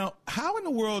life. Now, how in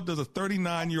the world does a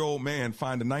 39-year-old man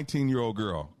find a 19-year-old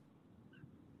girl?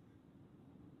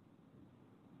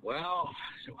 Well,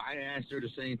 I asked her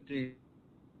the same thing.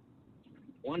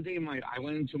 One day, I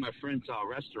went into my friend's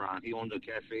restaurant. He owned a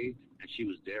cafe, and she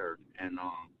was there. And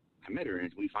I met her,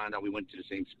 and we found out we went to the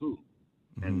same school.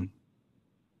 Mm-hmm. And,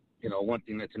 one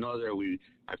thing led to another.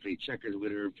 I played checkers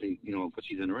with her, because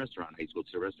she's in a restaurant. I used to go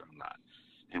to the restaurant a lot.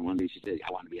 And one day she said,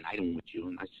 I want to be an item with you.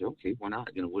 And I said, okay, why not?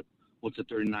 What's a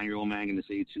 39-year-old man going to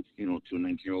say to a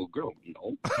 19-year-old girl?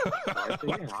 So I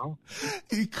said, yeah.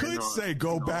 He could say,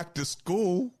 go back to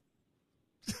school.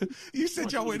 You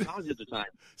said y'all went to college at the time.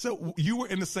 So you were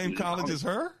in the same college as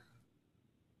her?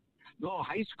 No,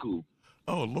 high school.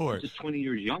 Oh, Lord. Just 20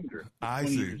 years younger. I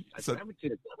see. So that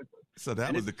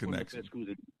was the connection.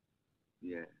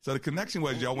 Yeah. So the connection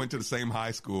was y'all went to the same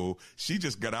high school. She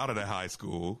just got out of that high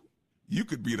school. You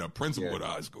could be the principal at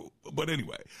high school. But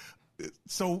anyway,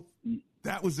 so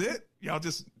that was it? Y'all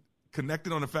just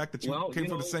connected on the fact that you came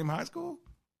from the same high school?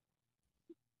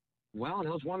 Well,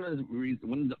 that was one of the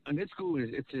reasons. And that school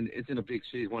it's in a big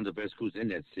city, one of the best schools in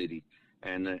that city,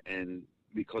 and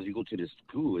because you go to this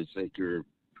school, it's like you're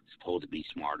supposed to be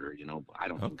smarter, I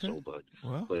don't think so, but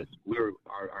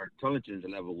our intelligence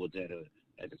level was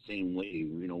at the same wave,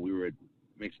 we were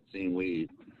mixed the same wave,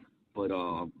 but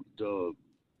the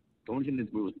only thing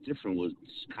that was different was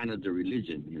kind of the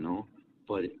religion,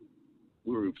 but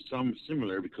we were some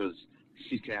similar because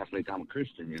she's Catholic, I'm a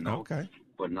Christian, Okay.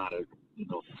 But not a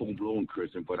full-blown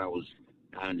Christian, but I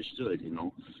understood,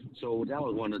 So that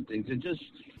was one of the things. And just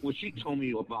what she told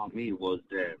me about me was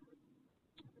that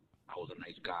I was a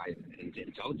nice guy and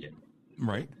intelligent.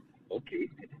 Right. Okay.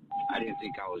 I didn't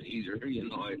think I was either,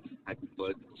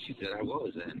 but she said I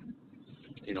was. And,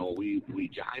 we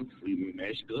jived, we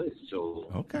meshed good. So.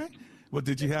 Okay. Well,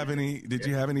 did you have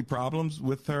any problems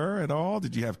with her at all?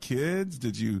 Did you have kids?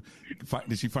 Did she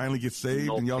finally get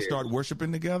saved and y'all start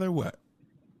worshiping together? What?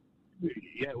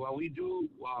 Yeah, well, we do.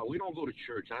 We don't go to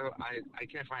church. I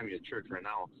can't find me a church right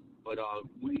now. But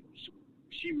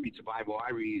she reads the Bible. I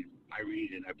read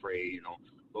and I pray.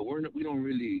 But we don't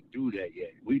really do that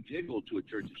yet. We did go to a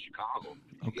church in Chicago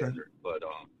together. But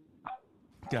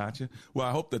gotcha. Well,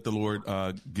 I hope that the Lord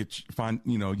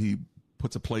He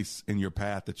puts a place in your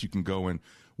path that you can go and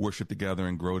worship together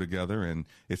and grow together. And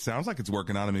it sounds like it's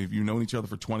working out. I mean, if you've known each other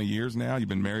for 20 years now, you've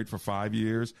been married for 5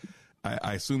 years.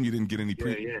 I assume you didn't get any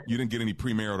you didn't get any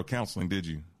premarital counseling, did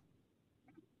you?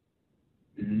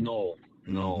 No.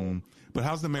 Mm-hmm. But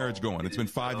how's the marriage going? It's been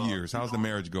 5 years. How's the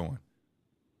marriage going?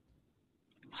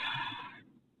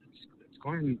 It's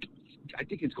going. I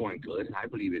think it's going good. I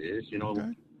believe it is.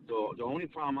 Okay. The only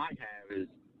problem I have is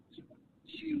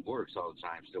she works all the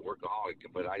time. She's a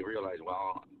workaholic. But I realize,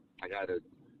 I got to,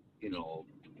 deal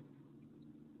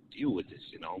with this.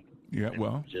 Yeah.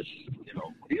 Well. Just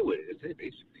deal with it. That's it,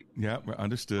 basically. Yeah,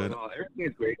 understood. But, everything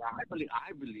is great. I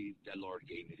believe that Lord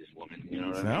gave me this woman.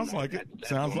 Sounds like it. It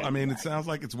sounds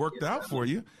like it's worked out for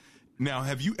you. Now,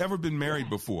 have you ever been married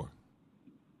before?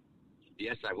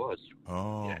 Yes, I was.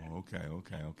 Oh, yeah.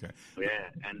 Okay.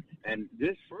 Yeah, and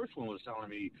this first one was telling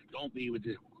me, don't be with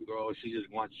this girl. She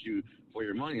just wants you for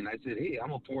your money. And I said, hey,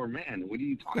 I'm a poor man. What are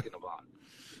you talking about?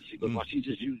 She goes, well, she's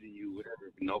just using you,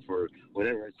 whatever, for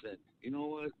whatever. I said, you know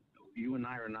what? You and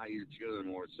I are not together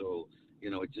anymore. So,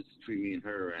 it's just between me and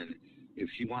her. And if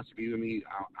she wants to be with me,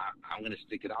 I'm going to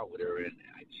stick it out with her. And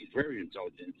she's very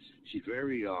intelligent. She's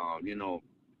very, how do you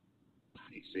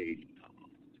say,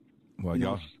 well,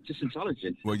 y'all just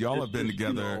intelligent. Well, y'all have been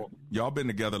together. Y'all been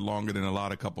together longer than a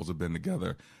lot of couples have been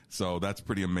together. So that's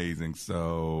pretty amazing.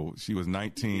 So she was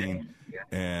 19,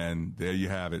 and there you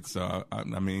have it. So I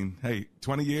mean, hey,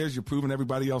 20 years, you're proving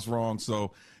everybody else wrong.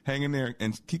 So hang in there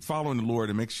and keep following the Lord,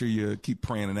 and make sure you keep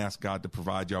praying and ask God to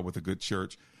provide y'all with a good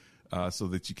church, so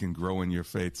that you can grow in your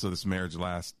faith. So this marriage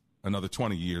lasts another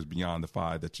 20 years beyond the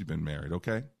 5 that you've been married.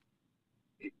 Okay.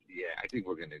 Yeah, I think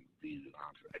we're going to be.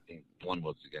 I think one of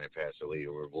us is going to pass away,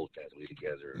 or we're both pass away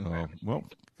together. Oh, well,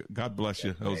 God bless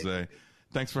you, Jose.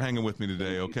 Thanks for hanging with me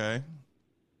today. Okay.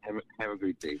 Have a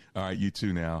great day. All right, you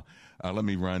too. Now, let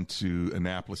me run to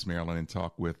Annapolis, Maryland, and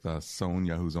talk with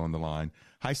Sonia, who's on the line.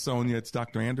 Hi, Sonia. It's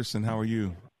Dr. Anderson. How are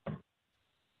you?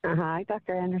 Hi,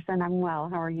 Dr. Anderson. I'm well.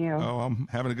 How are you? Oh, I'm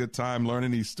having a good time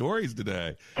learning these stories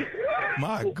today.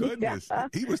 My goodness. Yeah.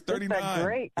 He was 39.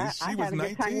 Great. She was 19.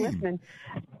 Good time listening.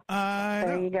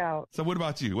 There you go. So what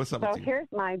about you? What's up with you? So here's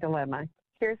my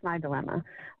dilemma.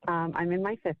 I'm in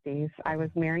my 50s. I was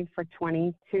married for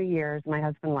 22 years. My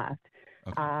husband left.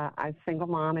 Okay. I'm a single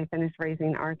mom. I finished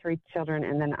raising our 3 children,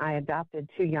 and then I adopted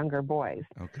 2 younger boys.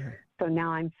 Okay. So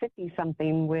now I'm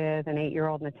 50-something with an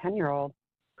 8-year-old and a 10-year-old.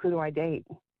 Who do I date?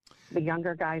 The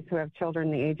younger guys who have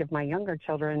children the age of my younger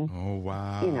children. Oh,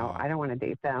 wow. I don't want to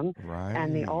date them. Right.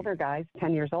 And the older guys,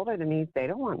 10 years older than me, they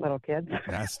don't want little kids.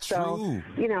 That's true.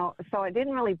 So it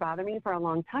didn't really bother me for a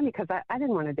long time because I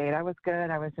didn't want to date. I was good.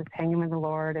 I was just hanging with the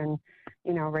Lord and,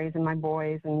 raising my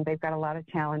boys. And they've got a lot of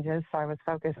challenges. So I was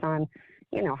focused on,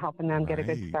 helping them get a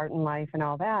good start in life and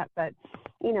all that. But,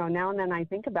 now and then I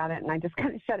think about it and I just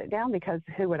kind of shut it down because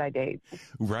who would I date?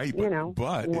 Right.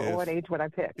 But what age would I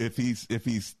pick? If he's,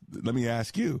 let me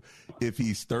ask you, if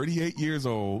he's 38 years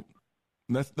old,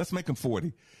 let's make him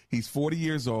 40. He's 40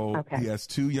 years old. Okay. He has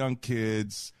 2 young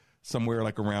kids, somewhere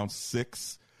like around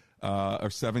 6 or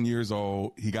 7 years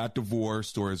old. He got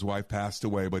divorced or his wife passed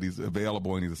away, but he's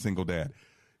available and he's a single dad.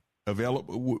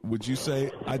 Would you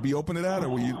say I'd be open to that, or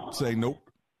will you say nope?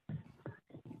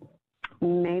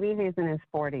 Maybe he's in his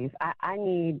 40s. I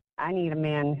need a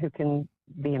man who can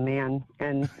be a man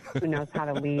and who knows how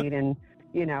to lead and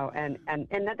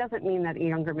that doesn't mean that a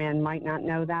younger man might not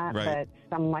know that, right. But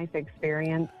some life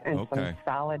experience and some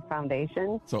solid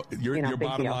foundation. So your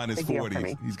bottom line is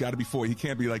 40. He's got to be 40. He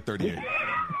can't be like 38.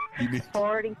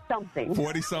 40-something.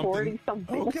 40-something.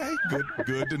 40-something. Okay,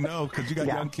 good to know because you got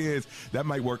young kids. That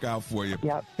might work out for you.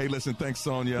 Yep. Hey, listen, thanks,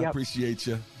 Sonia. Appreciate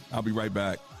you. I'll be right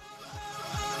back.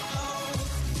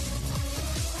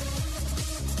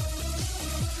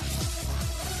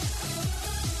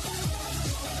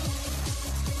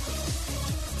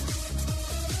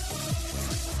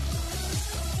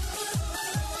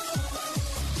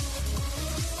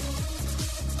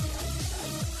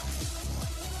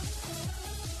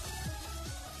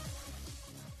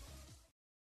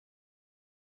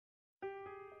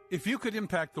 If you could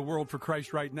impact the world for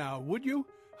Christ right now, would you?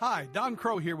 Hi, Don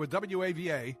Crow here with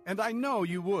WAVA, and I know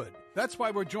you would. That's why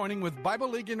we're joining with Bible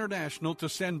League International to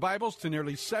send Bibles to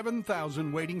nearly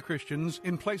 7,000 waiting Christians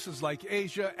in places like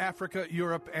Asia, Africa,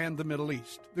 Europe, and the Middle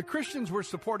East. The Christians we're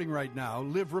supporting right now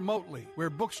live remotely, where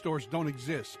bookstores don't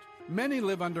exist. Many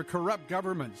live under corrupt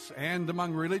governments and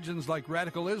among religions like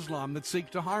radical Islam that seek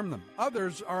to harm them.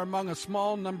 Others are among a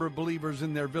small number of believers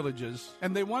in their villages,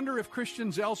 and they wonder if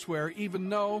Christians elsewhere even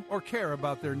know or care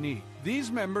about their need.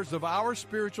 These members of our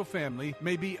spiritual family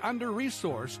may be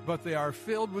under-resourced, but they are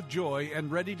filled with joy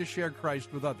and ready to share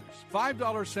Christ with others.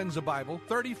 $5 sends a Bible,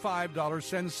 $35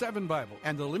 sends 7 Bibles,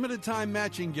 and the limited-time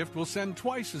matching gift will send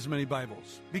twice as many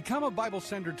Bibles. Become a Bible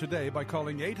sender today by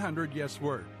calling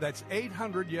 800-YES-WORD. That's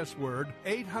 800-YES-WORD,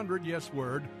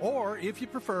 800-YES-WORD, or if you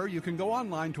prefer, you can go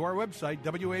online to our website,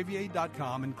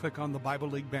 WAVA.com, and click on the Bible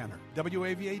League banner.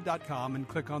 WAVA.com and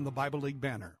click on the Bible League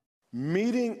banner.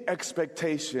 Meeting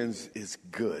expectations is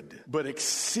good, but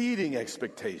exceeding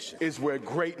expectations is where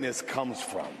greatness comes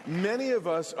from. Many of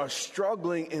us are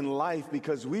struggling in life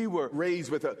because we were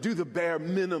raised with a do the bare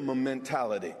minimum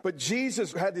mentality. But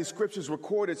Jesus had these scriptures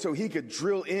recorded so he could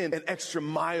drill in an extra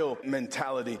mile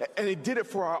mentality. And he did it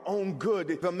for our own good.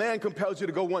 If a man compels you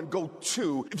to go 1, go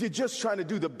 2. If you're just trying to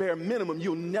do the bare minimum,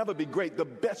 you'll never be great. The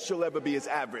best you'll ever be is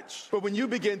average. But when you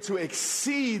begin to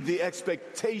exceed the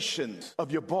expectations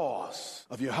of your boss, boss,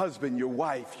 of your husband, your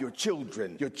wife, your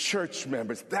children, your church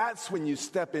members, that's when you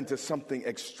step into something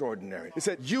extraordinary. It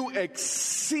said, you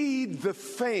exceed the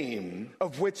fame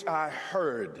of which I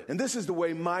heard. And this is the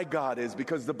way my God is,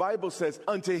 because the Bible says,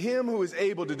 unto him who is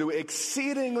able to do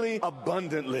exceedingly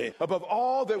abundantly above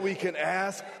all that we can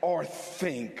ask or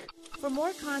think. For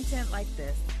more content like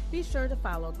this, be sure to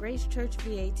follow Grace Church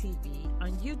VA TV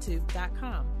on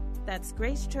YouTube.com. That's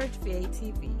Grace Church VA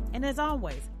TV. And as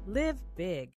always, live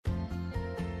big.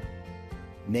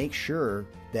 Make sure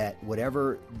that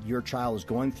whatever your child is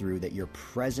going through, that you're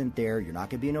present there. You're not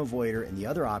going to be an avoider. And the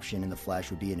other option in the flesh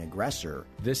would be an aggressor.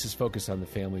 This is Focus on the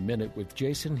Family Minute with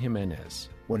Jason Jimenez.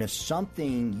 When if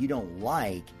something you don't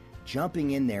like,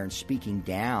 jumping in there and speaking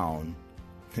down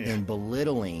and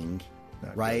belittling,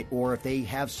 right? Or if they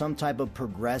have some type of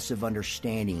progressive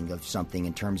understanding of something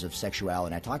in terms of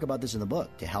sexuality. And I talk about this in the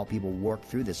book to help people work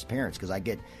through this as parents, because I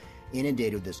get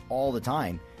inundated with this all the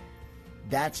time.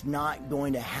 That's not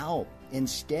going to help.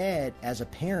 Instead, as a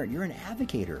parent, you're an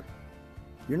advocator.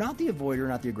 You're not the avoider,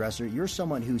 not the aggressor. You're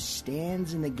someone who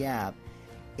stands in the gap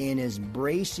and is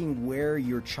embracing where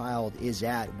your child is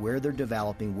at, where they're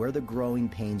developing, where the growing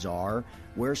pains are,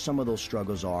 where some of those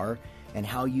struggles are, and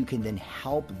how you can then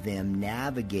help them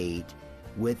navigate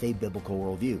with a biblical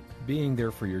worldview. Being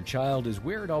there for your child is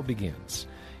where it all begins.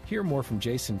 Hear more from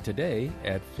Jason today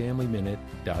at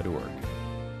FamilyMinute.org.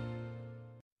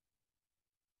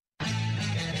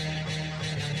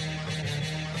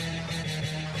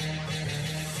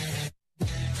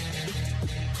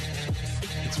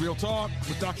 It's Real Talk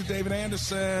with Dr. David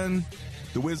Anderson.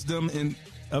 The wisdom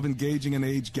of engaging in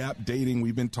age gap dating.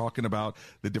 We've been talking about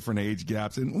the different age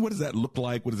gaps and what does that look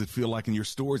like? What does it feel like? And your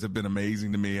stories have been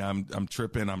amazing to me. I'm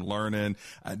tripping. I'm learning.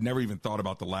 I'd never even thought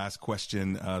about the last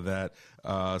question that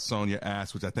Sonia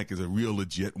asked, which I think is a real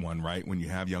legit one, right? When you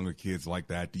have younger kids like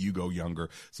that, do you go younger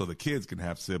so the kids can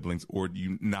have siblings, or do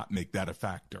you not make that a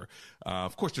factor?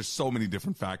 Of course, there's so many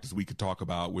different factors we could talk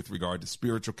about with regard to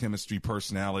spiritual chemistry,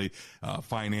 personality,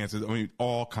 finances. I mean,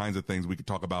 all kinds of things we could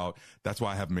talk about. That's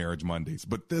why I have Marriage Mondays.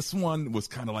 But this one was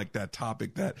kind of like that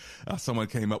topic that someone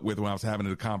came up with when I was having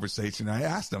a conversation. I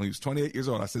asked him, he was 28 years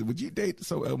old. I said, would you date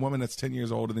a woman that's 10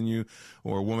 years older than you,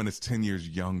 or a woman that's 10 years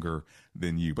younger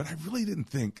than you? But I really didn't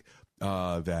think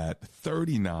that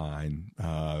 39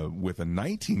 with a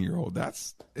 19-year-old,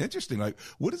 that's interesting. Like,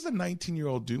 what does a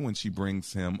 19-year-old do when she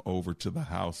brings him over to the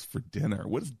house for dinner?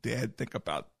 What does Dad think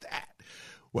about that?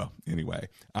 Well, anyway,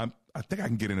 I think I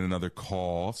can get in another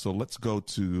call. So let's go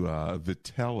to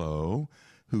Vitello,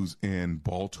 who's in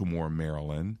Baltimore,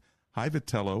 Maryland. Hi,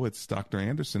 Vitello. It's Dr.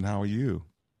 Anderson. How are you?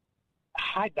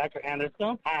 Hi, Dr.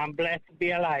 Anderson. I'm blessed to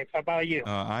be alive. How about you?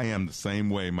 I am the same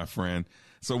way, my friend.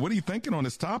 So what are you thinking on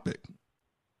this topic?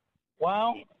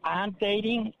 Well, I'm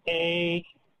dating a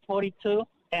 42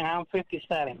 and I'm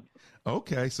 57.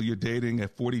 Okay, so you're dating a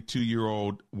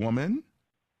 42-year-old woman?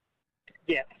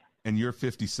 Yes. And you're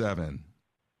 57.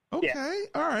 Okay, yes.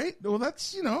 All right. Well,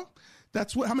 that's,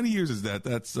 that's what, how many years is that?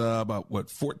 That's about what,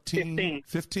 14?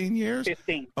 15 years?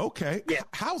 15. Okay. Yes.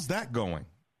 How's that going?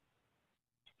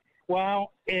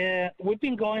 Well, we've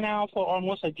been going out for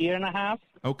almost a year and a half.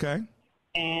 Okay.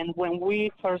 And when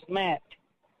we first met,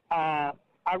 I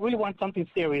really want something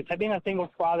serious. I've been a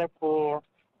single father for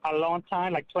a long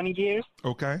time, like 20 years.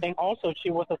 Okay. And also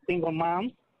she was a single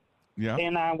mom. Yeah.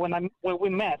 And when we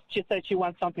met, she said she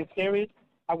wants something serious.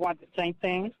 I want the same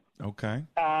thing. Okay.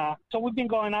 So we've been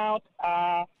going out.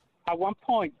 At one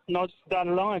point, not that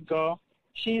long ago,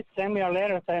 she sent me a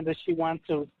letter saying that she wants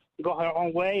to go her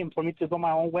own way and for me to go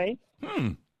my own way.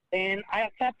 And I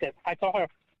accepted. I told her,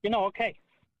 okay.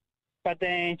 But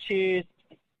then she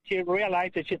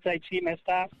realized that she said she messed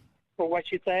up for what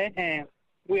she said, and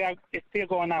we are still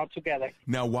going out together.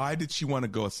 Now, why did she want to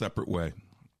go a separate way?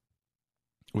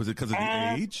 Was it because of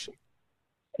the age?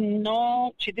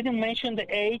 No, she didn't mention the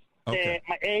age, okay.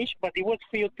 My age, but it was a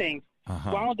few things.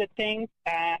 Uh-huh. One of the things,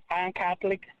 I'm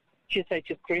Catholic. She said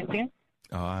she's Christian.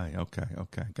 Oh, okay.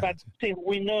 But since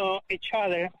we know each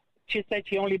other, she said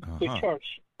she only goes to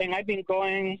church. And I've been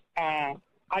going, I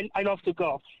love to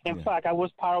go. In fact, I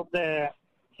was part of the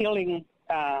healing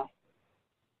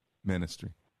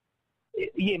ministry.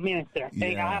 Yeah, minister. Yeah.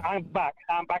 And I'm back.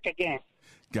 I'm back again.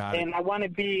 Got it. And I want to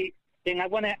be, and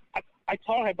I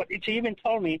told her, but she even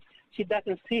told me she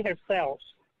doesn't see herself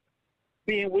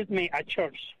being with me at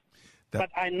church. But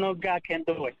I know God can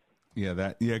do it. Yeah,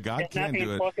 God can do it.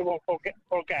 It's impossible for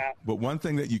God. But one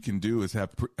thing that you can do is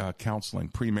have counseling,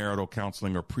 premarital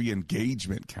counseling or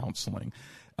pre-engagement counseling,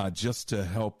 just to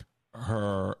help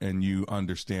her and you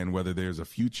understand whether there's a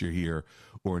future here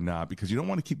or not, because you don't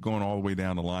want to keep going all the way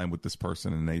down the line with this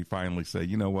person and they finally say,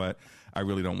 you know what, I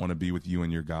really don't want to be with you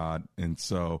and your God. And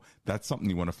so that's something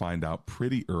you want to find out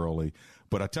pretty early.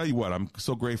 But I tell you what, I'm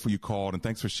so grateful you called, and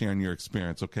thanks for sharing your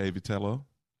experience. Okay, Vitello?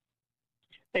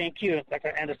 Thank you,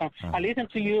 Dr. Anderson. I listen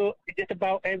to you just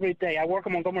about every day. I work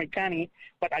in Montgomery County,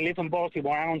 but I live in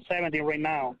Baltimore. I'm on 70 right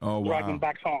now, driving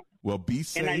back home. Well, be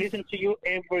safe. And I listen to you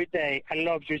every day. I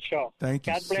love your show. Thank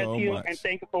you God bless so you, much. and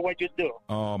thank you for what you do.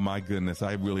 Oh, my goodness.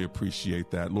 I really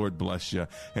appreciate that. Lord bless you.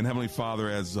 And Heavenly Father,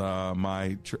 as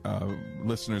my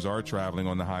listeners are traveling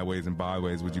on the highways and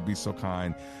byways, would you be so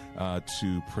kind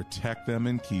to protect them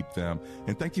and keep them?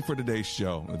 And thank you for today's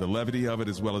show, the levity of it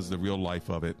as well as the real life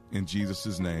of it. In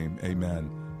Jesus' name, amen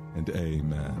and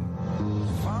amen.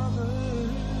 Father,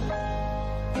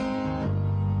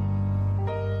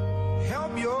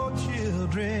 help your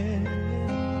children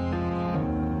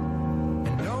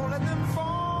and don't let them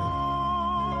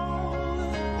fall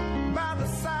by the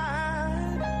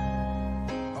side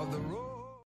of the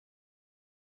road.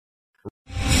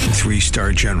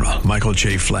 3-star General Michael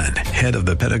J. Flynn, head of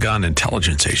the Pentagon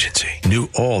Intelligence Agency, knew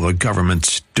all the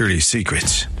government's dirty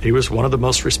secrets. He was one of the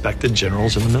most respected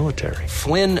generals in the military.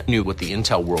 Flynn knew what the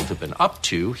intel world had been up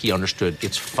to. He understood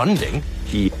its funding.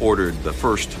 He ordered the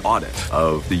first audit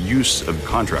of the use of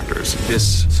contractors.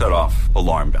 This set off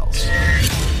alarm bells.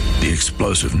 The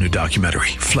explosive new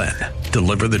documentary, Flynn,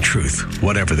 Deliver the Truth,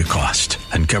 Whatever the Cost,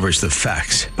 uncovers the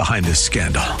facts behind this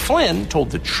scandal. Flynn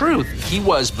told the truth. He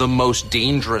was the most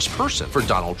dangerous person for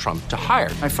Donald Trump to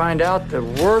hire. I find out the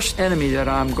worst enemy that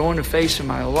I'm going to face in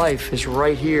my life is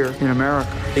right here in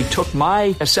America. They took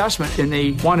my assessment and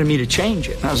they wanted me to change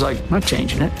it. And I was like, I'm not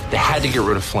changing it. They had to get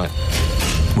rid of Flynn.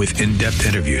 With in-depth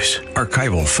interviews,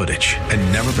 archival footage,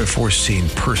 and never-before-seen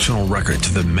personal records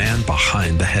of the man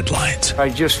behind the headlines. I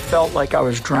just felt like I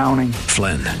was drowning.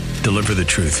 Flynn, Deliver the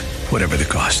Truth, Whatever the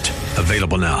Cost.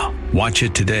 Available now. Watch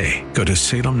it today. Go to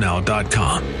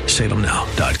salemnow.com.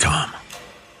 salemnow.com.